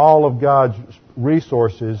have all of God's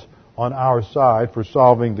resources on our side for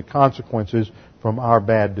solving the consequences from our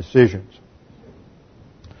bad decisions.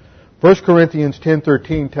 1 Corinthians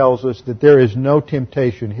 10:13 tells us that there is no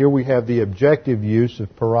temptation. Here we have the objective use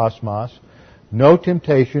of parasmos. No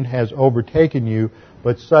temptation has overtaken you,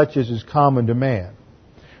 but such as is common to man.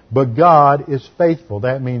 But God is faithful.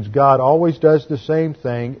 That means God always does the same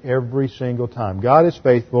thing every single time. God is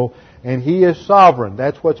faithful, and He is sovereign.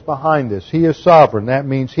 That's what's behind this. He is sovereign. That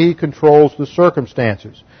means He controls the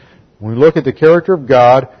circumstances. When we look at the character of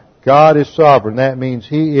God, God is sovereign. That means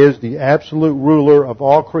He is the absolute ruler of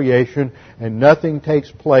all creation, and nothing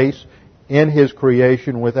takes place in His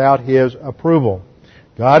creation without His approval.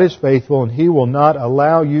 God is faithful, and He will not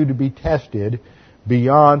allow you to be tested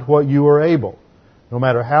beyond what you are able. No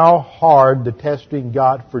matter how hard the testing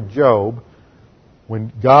got for Job,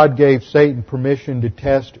 when God gave Satan permission to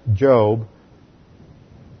test Job,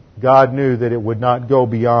 God knew that it would not go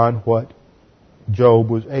beyond what Job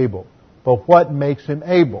was able. But what makes him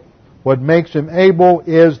able? What makes him able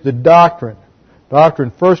is the doctrine.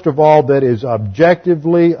 Doctrine, first of all, that is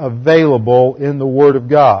objectively available in the Word of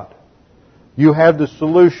God. You have the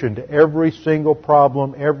solution to every single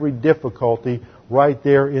problem, every difficulty right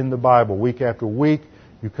there in the Bible. Week after week,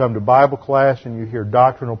 you come to Bible class and you hear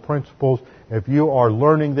doctrinal principles. If you are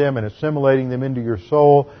learning them and assimilating them into your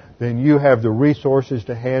soul, then you have the resources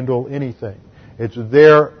to handle anything. It's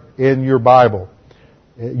there in your Bible.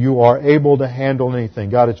 You are able to handle anything.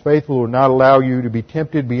 God is faithful, will not allow you to be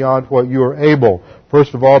tempted beyond what you are able.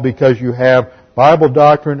 First of all, because you have Bible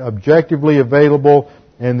doctrine objectively available,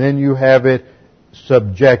 and then you have it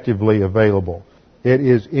subjectively available. It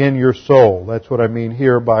is in your soul. That's what I mean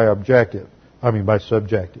here by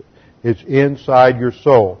subjective. It's inside your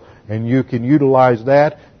soul. And you can utilize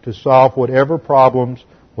that to solve whatever problems,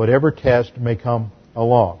 whatever test may come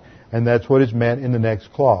along. And that's what is meant in the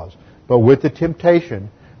next clause. But with the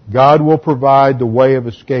temptation, God will provide the way of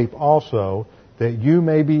escape also, that you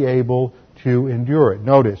may be able to endure it.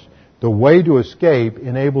 Notice, the way to escape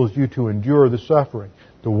enables you to endure the suffering.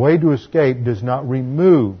 The way to escape does not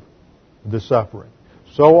remove the suffering.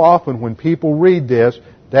 So often when people read this,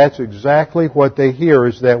 that's exactly what they hear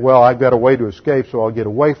is that, well, I've got a way to escape, so I'll get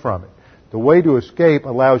away from it. The way to escape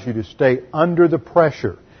allows you to stay under the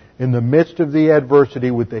pressure in the midst of the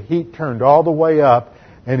adversity with the heat turned all the way up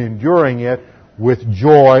and enduring it with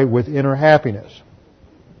joy, with inner happiness.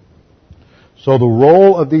 So the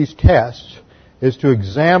role of these tests is to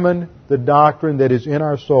examine the doctrine that is in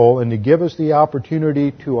our soul and to give us the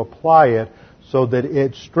opportunity to apply it so that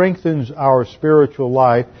it strengthens our spiritual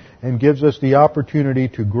life and gives us the opportunity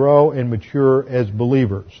to grow and mature as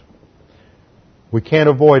believers. We can't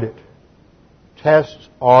avoid it. Tests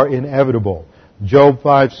are inevitable. Job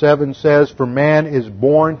 5:7 says, "For man is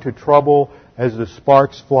born to trouble as the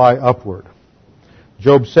sparks fly upward."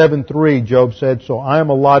 Job 7:3, Job said, "So I am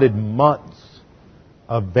allotted months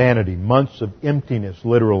of vanity," months of emptiness,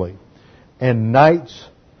 literally, "and nights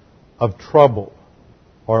of trouble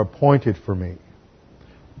are appointed for me."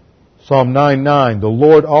 Psalm 9:9, "The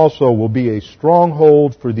Lord also will be a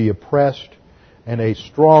stronghold for the oppressed and a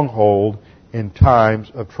stronghold in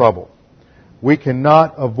times of trouble." We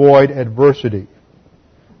cannot avoid adversity.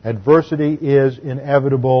 Adversity is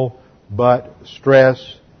inevitable, but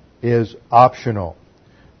stress is optional.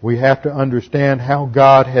 We have to understand how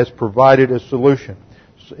God has provided a solution.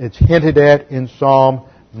 It's hinted at in Psalm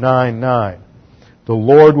 9:9. The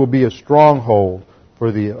Lord will be a stronghold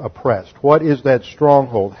for the oppressed. What is that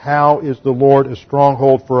stronghold? How is the Lord a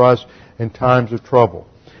stronghold for us in times of trouble?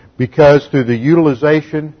 Because through the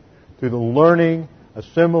utilization, through the learning,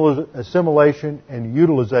 assimilation, and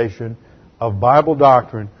utilization of Bible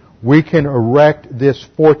doctrine, we can erect this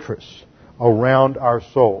fortress around our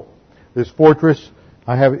soul. This fortress,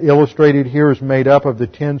 I have illustrated here, is made up of the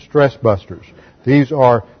 10 stress busters. These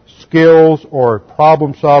are skills or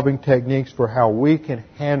problem-solving techniques for how we can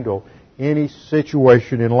handle any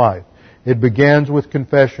situation in life. It begins with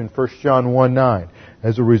confession, 1 John 1:9.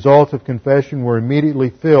 As a result of confession, we're immediately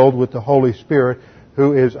filled with the Holy Spirit,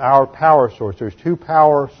 who is our power source. There's two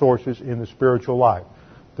power sources in the spiritual life.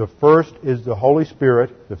 The first is the Holy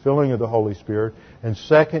Spirit, the filling of the Holy Spirit, and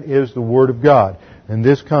second is the Word of God. And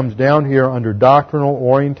this comes down here under doctrinal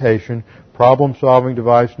orientation, problem-solving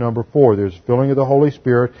device number 4. There's filling of the Holy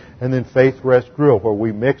Spirit, and then faith rest drill, where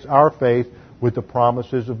we mix our faith with the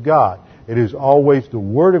promises of God. It is always the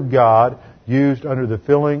Word of God used under the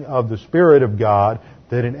filling of the Spirit of God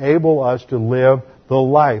that enable us to live the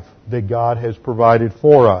life that God has provided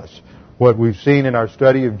for us. What we've seen in our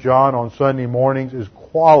study of John on Sunday mornings is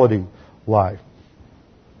quality life.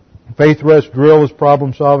 Faith rest drill is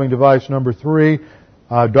problem-solving device number 3.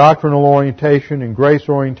 Doctrinal orientation and grace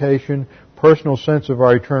orientation, personal sense of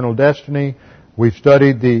our eternal destiny. We've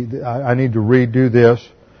studied I need to redo this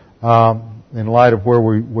in light of where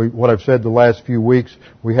what I've said the last few weeks.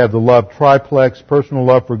 We have the love triplex, personal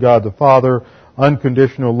love for God the Father,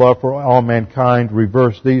 unconditional love for all mankind.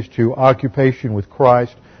 Reverse these two, occupation with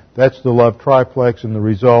Christ. That's the love triplex, and the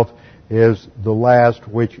result is the last,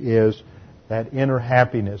 which is that inner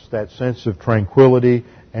happiness, that sense of tranquility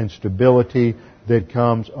and stability that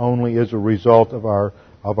comes only as a result of our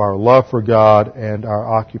love for God and our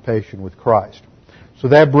occupation with Christ. So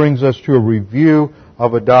that brings us to a review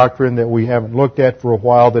of a doctrine that we haven't looked at for a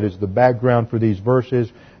while that is the background for these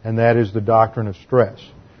verses, and that is the doctrine of stress.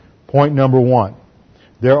 Point number 1.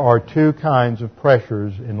 There are 2 kinds of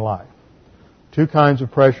pressures in life. 2 kinds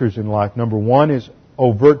of pressures in life. Number 1 is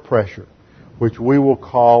overt pressure, which we will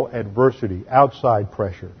call adversity, outside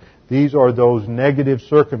pressure. These are those negative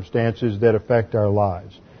circumstances that affect our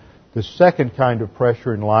lives. The second kind of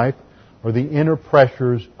pressure in life are the inner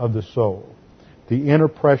pressures of the soul. The inner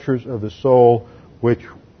pressures of the soul, which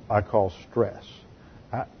I call stress.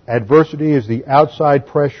 Adversity is the outside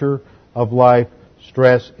pressure of life.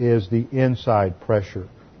 Stress is the inside pressure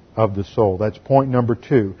of the soul. That's point number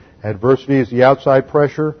 2. Adversity is the outside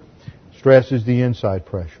pressure. Stress is the inside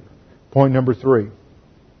pressure. Point number 3.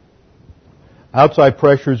 Outside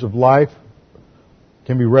pressures of life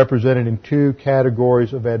can be represented in 2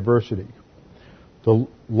 categories of adversity. The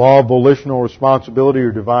law of volitional responsibility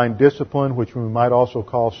or divine discipline, which we might also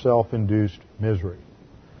call self-induced misery.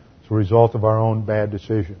 It's a result of our own bad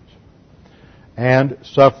decisions. And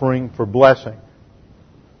suffering for blessing.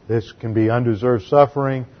 This can be undeserved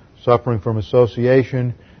suffering, suffering from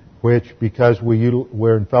association, which, because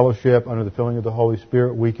we're in fellowship under the filling of the Holy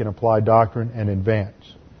Spirit, we can apply doctrine and advance.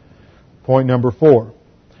 Point number 4.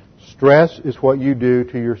 Stress is what you do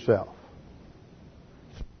to yourself.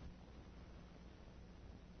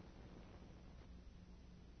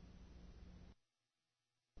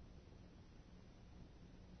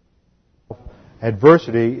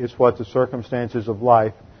 Adversity is what the circumstances of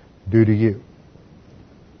life do to you.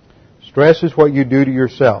 Stress is what you do to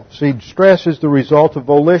yourself. See, stress is the result of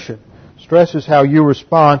volition. Stress is how you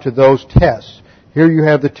respond to those tests. Here you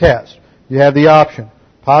have the test. You have the option.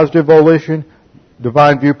 Positive volition,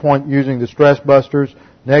 divine viewpoint using the stress busters.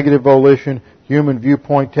 Negative volition, human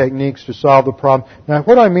viewpoint techniques to solve the problem. Now,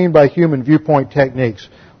 what I mean by human viewpoint techniques,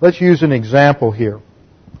 let's use an example here.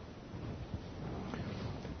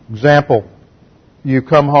 Example, you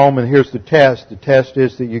come home and here's the test. The test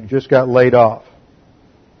is that you just got laid off.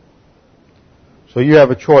 So you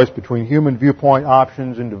have a choice between human viewpoint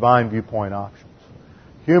options and divine viewpoint options.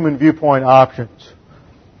 Human viewpoint options.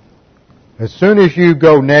 As soon as you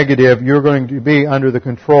go negative, you're going to be under the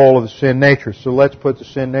control of the sin nature. So let's put the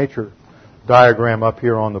sin nature diagram up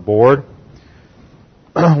here on the board.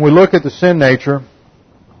 We look at the sin nature.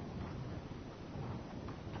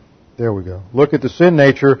 There we go. Look at the sin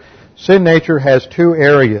nature. Sin nature has 2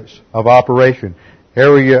 areas of operation.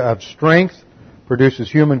 Area of strength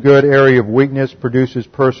produces human good. Area of weakness produces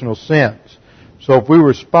personal sins. So if we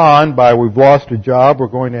respond by we've lost a job, we're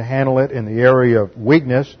going to handle it in the area of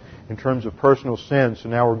weakness in terms of personal sins. So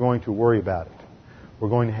now we're going to worry about it. We're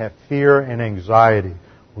going to have fear and anxiety.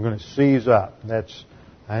 We're going to seize up.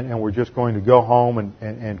 And we're just going to go home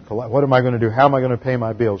and collect. What am I going to do? How am I going to pay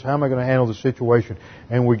my bills? How am I going to handle the situation?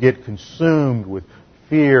 And we get consumed with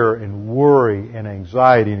fear and worry and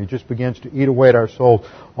anxiety, and it just begins to eat away at our soul.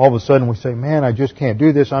 All of a sudden we say, man, I just can't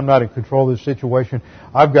do this. I'm not in control of this situation.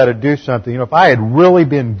 I've got to do something. If I had really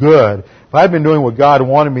been good, if I had been doing what God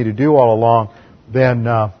wanted me to do all along, then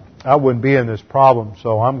I wouldn't be in this problem.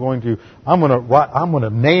 So I'm going to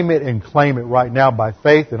name it and claim it right now by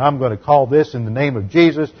faith, and I'm going to call this in the name of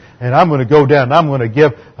Jesus, and I'm going to go down and I'm going to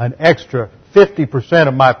give an extra 50%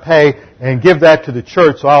 of my pay and give that to the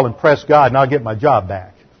church so I'll impress God and I'll get my job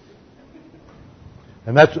back.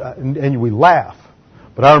 And we laugh.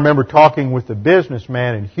 But I remember talking with a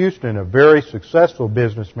businessman in Houston, a very successful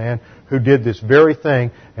businessman who did this very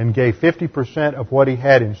thing and gave 50% of what he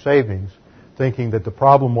had in savings thinking that the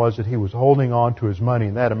problem was that he was holding on to his money,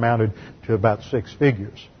 and that amounted to about 6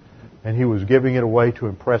 figures. And he was giving it away to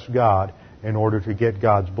impress God in order to get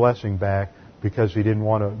God's blessing back because he didn't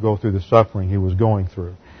want to go through the suffering he was going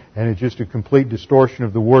through. And it's just a complete distortion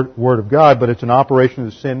of the Word of God, but it's an operation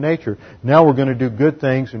of the sin nature. Now we're going to do good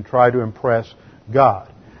things and try to impress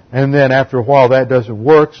God. And then after a while that doesn't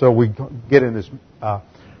work, so we get in this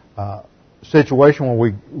situation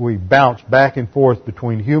where we bounce back and forth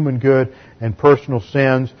between human good and personal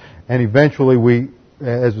sins, and eventually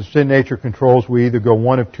as the sin nature controls, we either go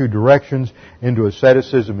one of 2 directions, into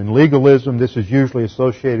asceticism and legalism. This is usually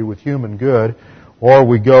associated with human good. Or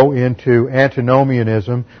we go into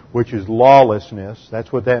antinomianism, which is lawlessness.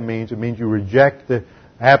 That's what that means. It means you reject the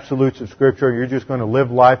absolutes of Scripture. You're just going to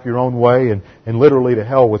live life your own way and literally to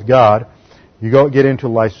hell with God. You get into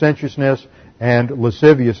licentiousness and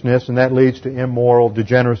lasciviousness, and that leads to immoral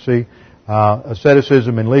degeneracy.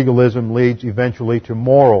 Asceticism and legalism leads eventually to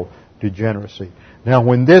moral degeneracy. Now,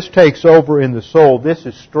 when this takes over in the soul, this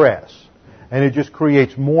is stress. And it just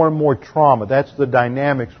creates more and more trauma. That's the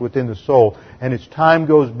dynamics within the soul. And as time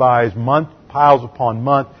goes by, as month piles upon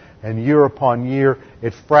month and year upon year,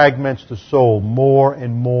 it fragments the soul more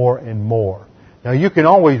and more and more. Now, you can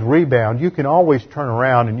always rebound, you can always turn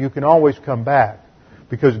around, and you can always come back.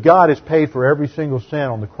 Because God has paid for every single sin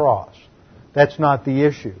on the cross. That's not the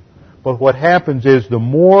issue. But what happens is the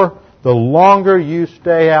longer you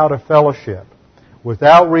stay out of fellowship,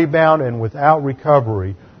 without rebound and without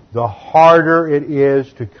recovery, the harder it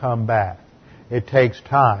is to come back. It takes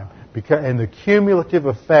time. And the cumulative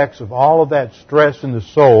effects of all of that stress in the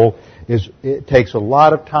soul it takes a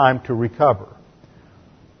lot of time to recover.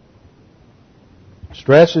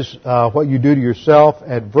 Stress is what you do to yourself.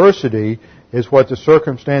 Adversity is what the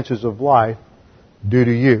circumstances of life do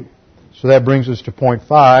to you. So that brings us to point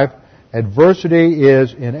 5. Adversity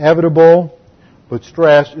is inevitable, but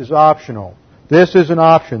stress is optional. This is an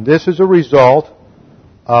option. This is a result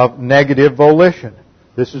of negative volition.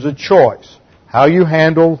 This is a choice. How you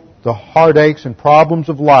handle the heartaches and problems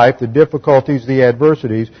of life, the difficulties, the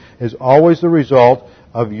adversities, is always the result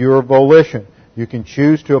of your volition. You can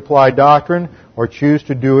choose to apply doctrine or choose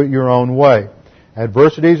to do it your own way.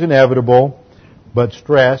 Adversity is inevitable, but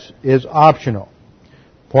stress is optional.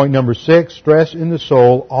 Point number 6, stress in the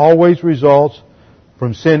soul always results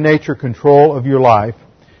from sin nature control of your life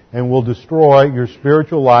and will destroy your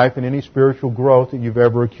spiritual life and any spiritual growth that you've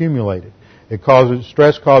ever accumulated.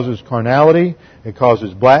 Stress causes carnality, it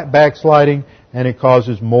causes backsliding, and it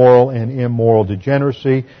causes moral and immoral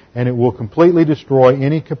degeneracy, and it will completely destroy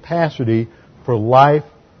any capacity for life,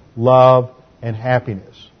 love, and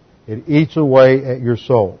happiness. It eats away at your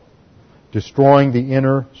soul, destroying the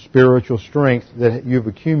inner spiritual strength that you've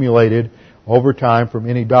accumulated over time from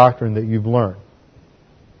any doctrine that you've learned.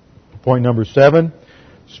 Point number 7,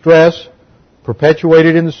 stress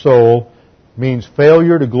perpetuated in the soul means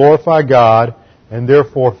failure to glorify God and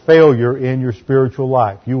therefore failure in your spiritual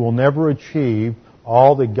life. You will never achieve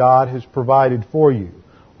all that God has provided for you.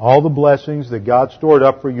 All the blessings that God stored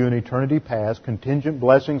up for you in eternity past, contingent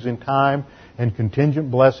blessings in time and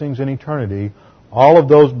contingent blessings in eternity, all of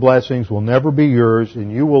those blessings will never be yours,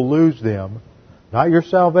 and you will lose them. Not your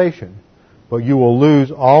salvation, but you will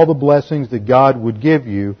lose all the blessings that God would give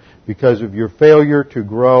you because of your failure to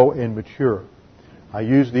grow and mature. I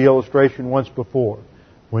used the illustration once before.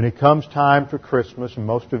 When it comes time for Christmas, and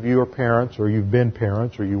most of you are parents, or you've been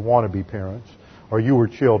parents, or you want to be parents, or you were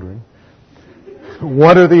children,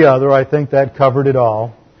 one or the other, I think that covered it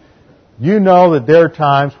all. You know that there are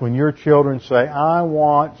times when your children say, I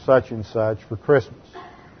want such and such for Christmas.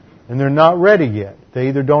 And they're not ready yet. They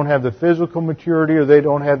either don't have the physical maturity or they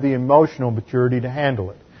don't have the emotional maturity to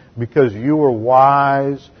handle it. Because you are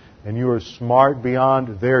wise and you are smart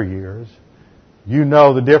beyond their years, you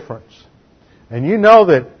know the difference. And you know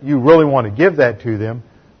that you really want to give that to them,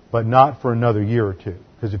 but not for another year or two.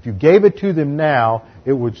 Because if you gave it to them now,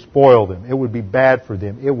 it would spoil them. It would be bad for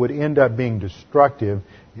them. It would end up being destructive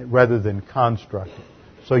rather than constructive.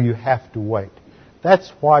 So you have to wait.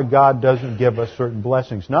 That's why God doesn't give us certain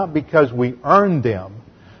blessings. Not because we earn them,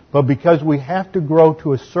 but because we have to grow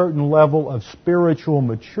to a certain level of spiritual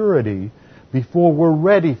maturity before we're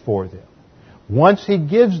ready for them. Once He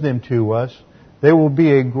gives them to us, they will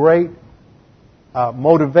be a great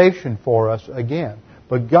motivation for us again.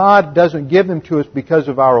 But God doesn't give them to us because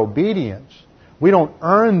of our obedience. We don't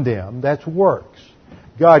earn them. That's works.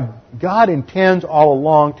 God intends all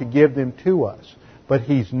along to give them to us. But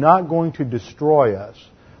He's not going to destroy us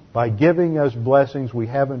by giving us blessings we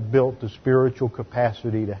haven't built the spiritual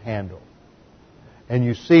capacity to handle. And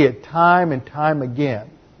you see it time and time again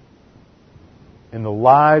in the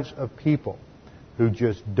lives of people who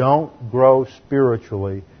just don't grow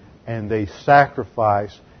spiritually, and they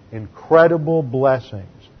sacrifice incredible blessings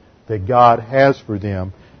that God has for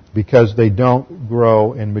them because they don't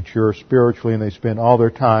grow and mature spiritually, and they spend all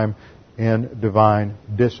their time in divine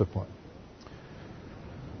discipline.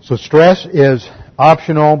 So stress is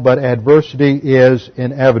optional, but adversity is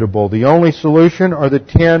inevitable. The only solution are the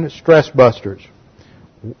 10 stress busters,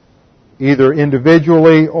 either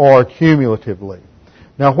individually or cumulatively.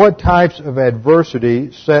 Now, what types of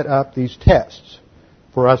adversity set up these tests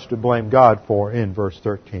for us to blame God for in verse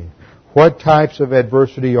 13? What types of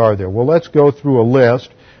adversity are there? Well, let's go through a list,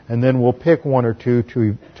 and then we'll pick one or two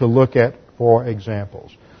to look at for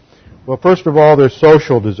examples. Well, first of all, there's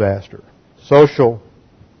social disaster, social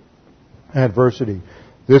adversity.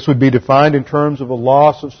 This would be defined in terms of a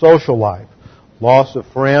loss of social life, loss of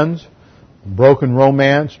friends, broken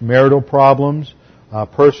romance, marital problems,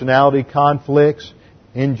 personality conflicts,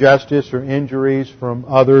 injustice or injuries from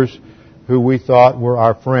others who we thought were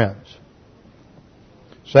our friends.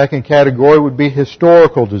 Second category would be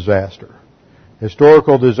historical disaster.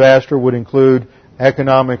 Historical disaster would include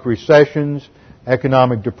economic recessions,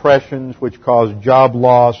 economic depressions which cause job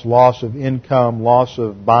loss, loss of income, loss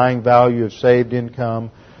of buying value of saved income,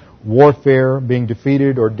 warfare, being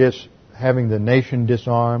defeated or having the nation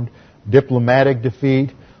disarmed, diplomatic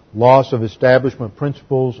defeat, loss of establishment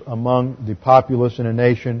principles among the populace in a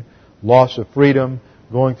nation, loss of freedom,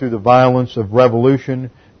 going through the violence of revolution,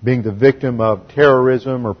 being the victim of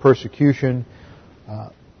terrorism or persecution.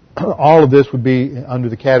 All of this would be under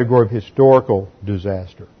the category of historical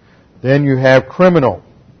disaster. Then you have criminal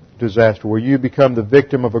disaster, where you become the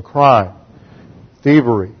victim of a crime,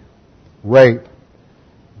 thievery, rape,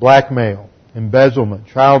 blackmail, embezzlement,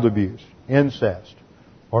 child abuse, incest,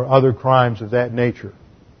 or other crimes of that nature.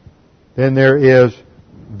 Then there is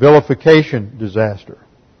vilification disaster.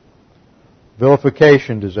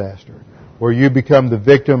 Vilification disaster, where you become the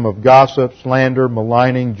victim of gossip, slander,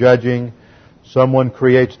 maligning, judging. Someone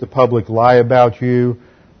creates the public lie about you,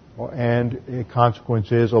 and the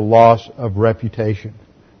consequence is a loss of reputation.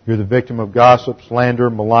 You're the victim of gossip, slander,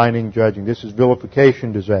 maligning, judging. This is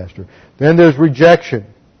vilification disaster. Then there's rejection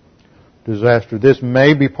disaster. This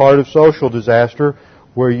may be part of social disaster,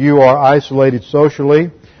 where you are isolated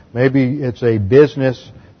socially. Maybe it's a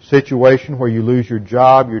business situation where you lose your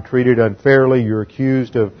job, you're treated unfairly, you're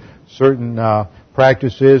accused of certain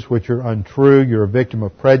practices which are untrue, you're a victim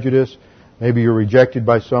of prejudice. Maybe you're rejected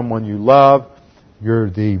by someone you love. You're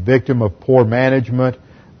the victim of poor management.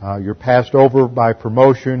 You're passed over by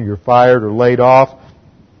promotion. You're fired or laid off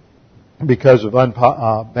because of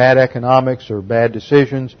bad economics or bad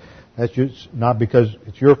decisions. That's just not because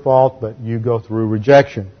it's your fault, but you go through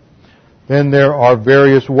rejection. Then there are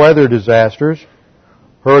various weather disasters,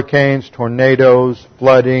 hurricanes, tornadoes,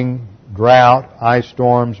 flooding, drought, ice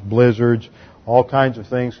storms, blizzards. All kinds of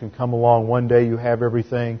things can come along. One day you have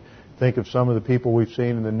everything. Think of some of the people we've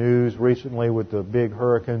seen in the news recently with the big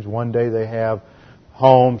hurricanes. One day they have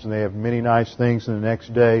homes and they have many nice things, and the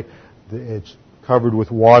next day it's covered with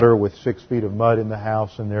water with 6 feet of mud in the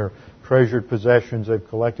house, and their treasured possessions they've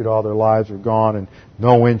collected all their lives are gone, and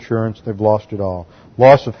no insurance, they've lost it all.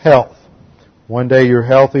 Loss of health. One day you're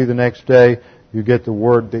healthy, the next day you get the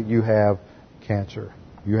word that you have cancer.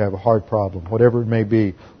 You have a heart problem, whatever it may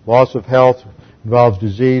be. Loss of health involves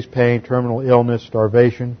disease, pain, terminal illness,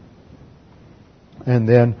 starvation, and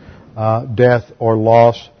then death or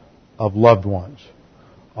loss of loved ones.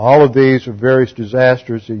 All of these are various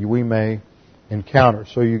disasters that we may encounter.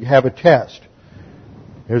 So you have a test.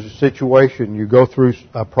 Here's a situation. You go through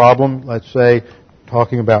a problem, let's say,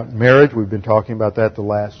 talking about marriage. We've been talking about that the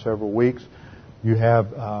last several weeks. You have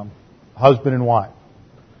husband and wife.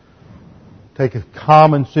 Take a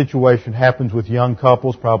common situation, happens with young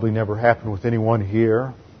couples, probably never happened with anyone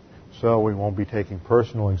here, so we won't be taking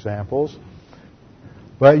personal examples.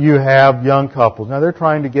 But you have young couples. Now they're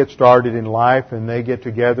trying to get started in life, and they get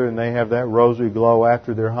together and they have that rosy glow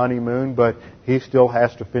after their honeymoon, but he still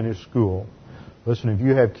has to finish school. Listen, if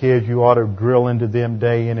you have kids, you ought to drill into them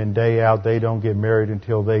day in and day out. They don't get married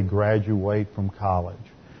until they graduate from college.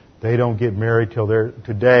 They don't get married till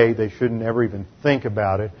today, they shouldn't ever even think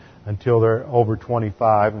about it until they're over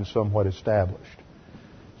 25 and somewhat established.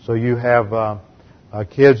 So you have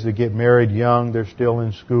kids that get married young, they're still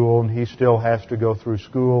in school, and he still has to go through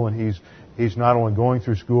school, and he's not only going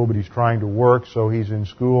through school, but he's trying to work, so he's in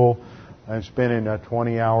school and spending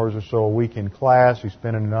 20 hours or so a week in class. He's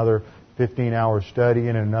spending another 15 hours studying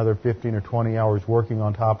and another 15 or 20 hours working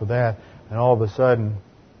on top of that, and all of a sudden,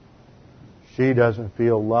 she doesn't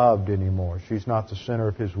feel loved anymore. She's not the center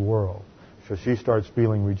of his world. So she starts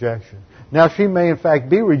feeling rejection. Now she may in fact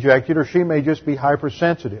be rejected, or she may just be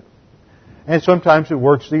hypersensitive. And sometimes it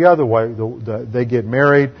works the other way. They get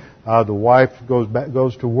married, the wife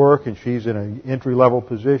goes to work, and she's in an entry-level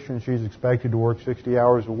position. She's expected to work 60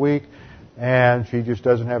 hours a week, and she just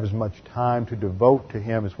doesn't have as much time to devote to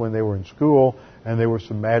him as when they were in school, and they were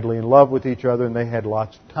so madly in love with each other, and they had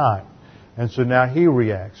lots of time. And so now he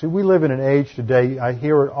reacts. See, we live in an age today, I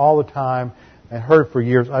hear it all the time, and heard it for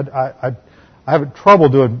years. I have trouble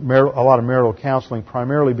doing a lot of marital counseling,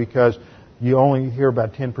 primarily because you only hear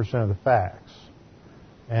about 10% of the facts.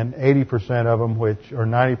 And 80% of them, or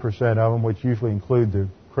 90% of them, which usually include the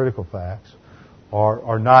critical facts,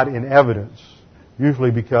 are not in evidence.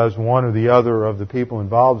 Usually because one or the other of the people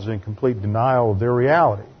involved is in complete denial of their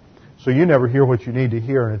reality. So you never hear what you need to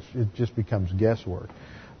hear, and it just becomes guesswork.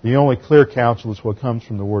 The only clear counsel is what comes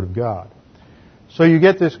from the Word of God. So you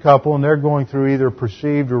get this couple, and they're going through either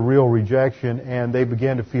perceived or real rejection, and they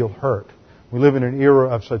begin to feel hurt. We live in an era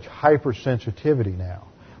of such hypersensitivity now.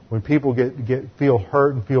 When people feel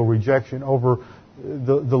hurt and feel rejection over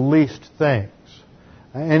the least things.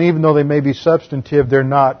 And even though they may be substantive, they're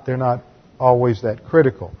not always that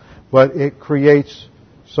critical. But it creates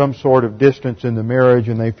some sort of distance in the marriage,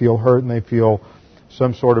 and they feel hurt, and they feel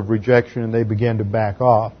some sort of rejection, and they begin to back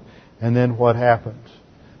off. And then what happens?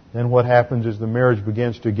 Then what happens is the marriage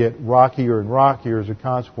begins to get rockier and rockier as a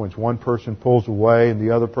consequence. One person pulls away, and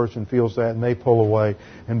the other person feels that, and they pull away.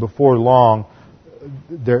 And before long,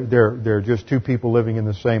 they're just two people living in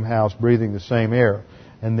the same house, breathing the same air.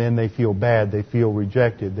 And then they feel bad. They feel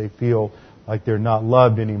rejected. They feel like they're not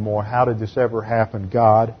loved anymore. How did this ever happen?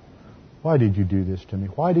 God, why did you do this to me?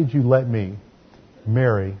 Why did you let me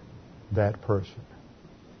marry that person?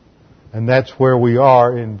 And that's where we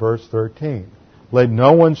are in verse 13. Let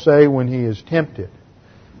no one say when he is tempted,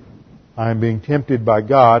 I am being tempted by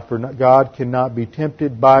God, for God cannot be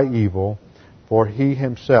tempted by evil, for He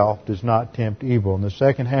Himself does not tempt evil. And the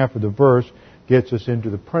second half of the verse gets us into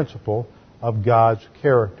the principle of God's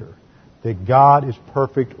character. That God is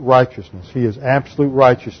perfect righteousness. He is absolute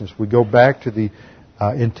righteousness. We go back to the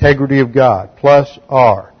integrity of God, plus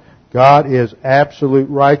R. God is absolute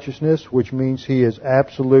righteousness, which means He is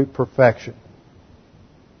absolute perfection.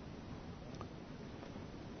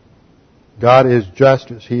 God is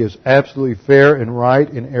justice. He is absolutely fair and right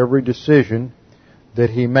in every decision that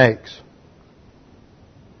He makes.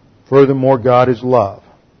 Furthermore, God is love.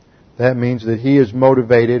 That means that He is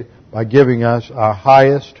motivated by giving us our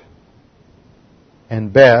highest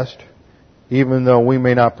and best, even though we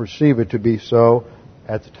may not perceive it to be so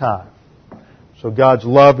at the time. So God's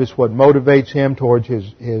love is what motivates Him towards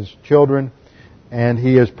His children, and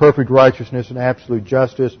He is perfect righteousness and absolute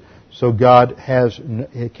justice. So God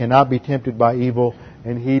cannot be tempted by evil,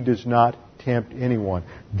 and He does not tempt anyone.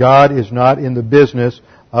 God is not in the business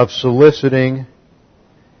of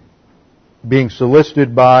being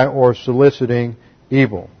solicited by or soliciting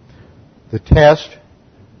evil. The test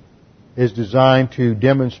is designed to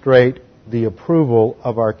demonstrate the approval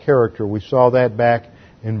of our character. We saw that back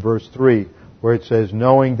in verse 3, where it says,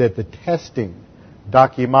 knowing that the testing,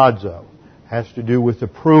 dokimazo, has to do with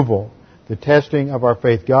approval. The testing of our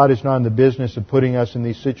faith. God is not in the business of putting us in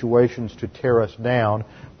these situations to tear us down,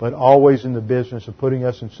 but always in the business of putting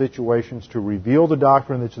us in situations to reveal the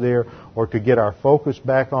doctrine that's there, or to get our focus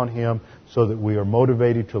back on Him, so that we are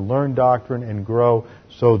motivated to learn doctrine and grow,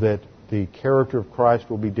 so that the character of Christ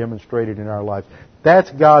will be demonstrated in our lives. That's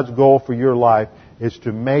God's goal for your life, is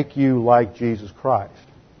to make you like Jesus Christ.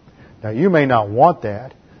 Now, you may not want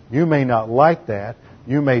that. You may not like that.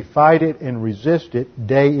 You may fight it and resist it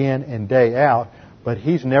day in and day out, but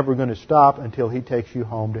He's never going to stop until He takes you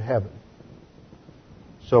home to heaven.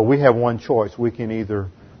 So we have one choice. We can either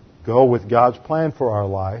go with God's plan for our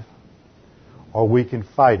life, or we can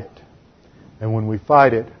fight it. And when we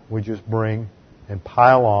fight it, we just bring and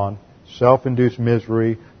pile on self-induced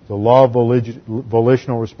misery, the law of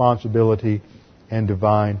volitional responsibility, and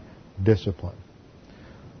divine discipline.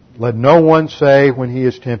 Let no one say when he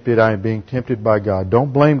is tempted, I am being tempted by God.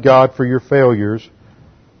 Don't blame God for your failures.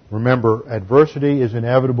 Remember, adversity is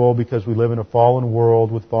inevitable because we live in a fallen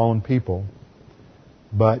world with fallen people.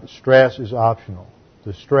 But stress is optional.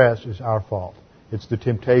 The stress is our fault. It's the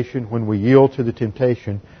temptation when we yield to the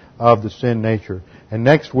temptation of the sin nature. And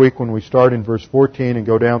next week, when we start in verse 14 and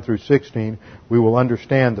go down through 16, we will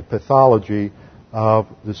understand the pathology of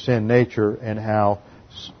the sin nature and how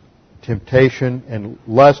temptation and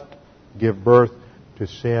lust give birth to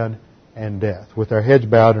sin and death. With our heads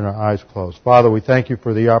bowed and our eyes closed. Father, we thank You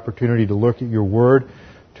for the opportunity to look at Your Word,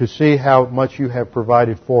 to see how much You have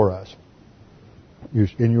provided for us.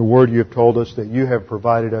 In Your Word, You have told us that You have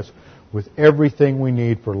provided us with everything we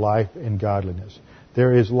need for life and godliness.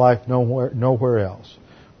 There is life nowhere else.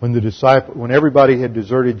 When everybody had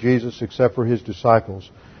deserted Jesus except for his disciples,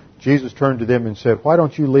 Jesus turned to them and said, "Why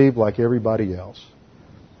don't you leave like everybody else?"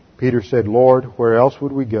 Peter said, "Lord, where else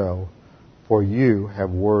would we go? For you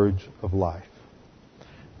have words of life."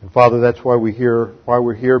 And Father, that's why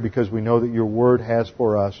we're here, because we know that your word has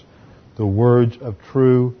for us the words of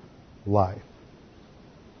true life,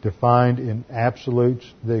 defined in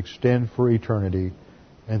absolutes that extend for eternity,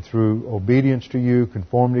 and through obedience to you,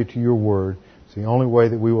 conformity to your word, it's the only way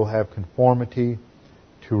that we will have conformity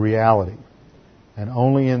to reality. And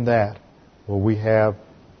only in that will we have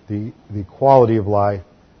the quality of life,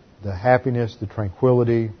 the happiness, the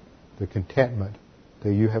tranquility, the contentment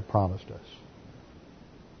that you have promised us.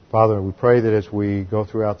 Father, we pray that as we go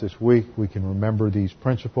throughout this week, we can remember these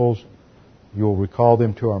principles. You will recall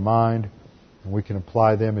them to our mind, and we can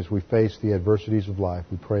apply them as we face the adversities of life.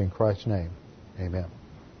 We pray in Christ's name. Amen.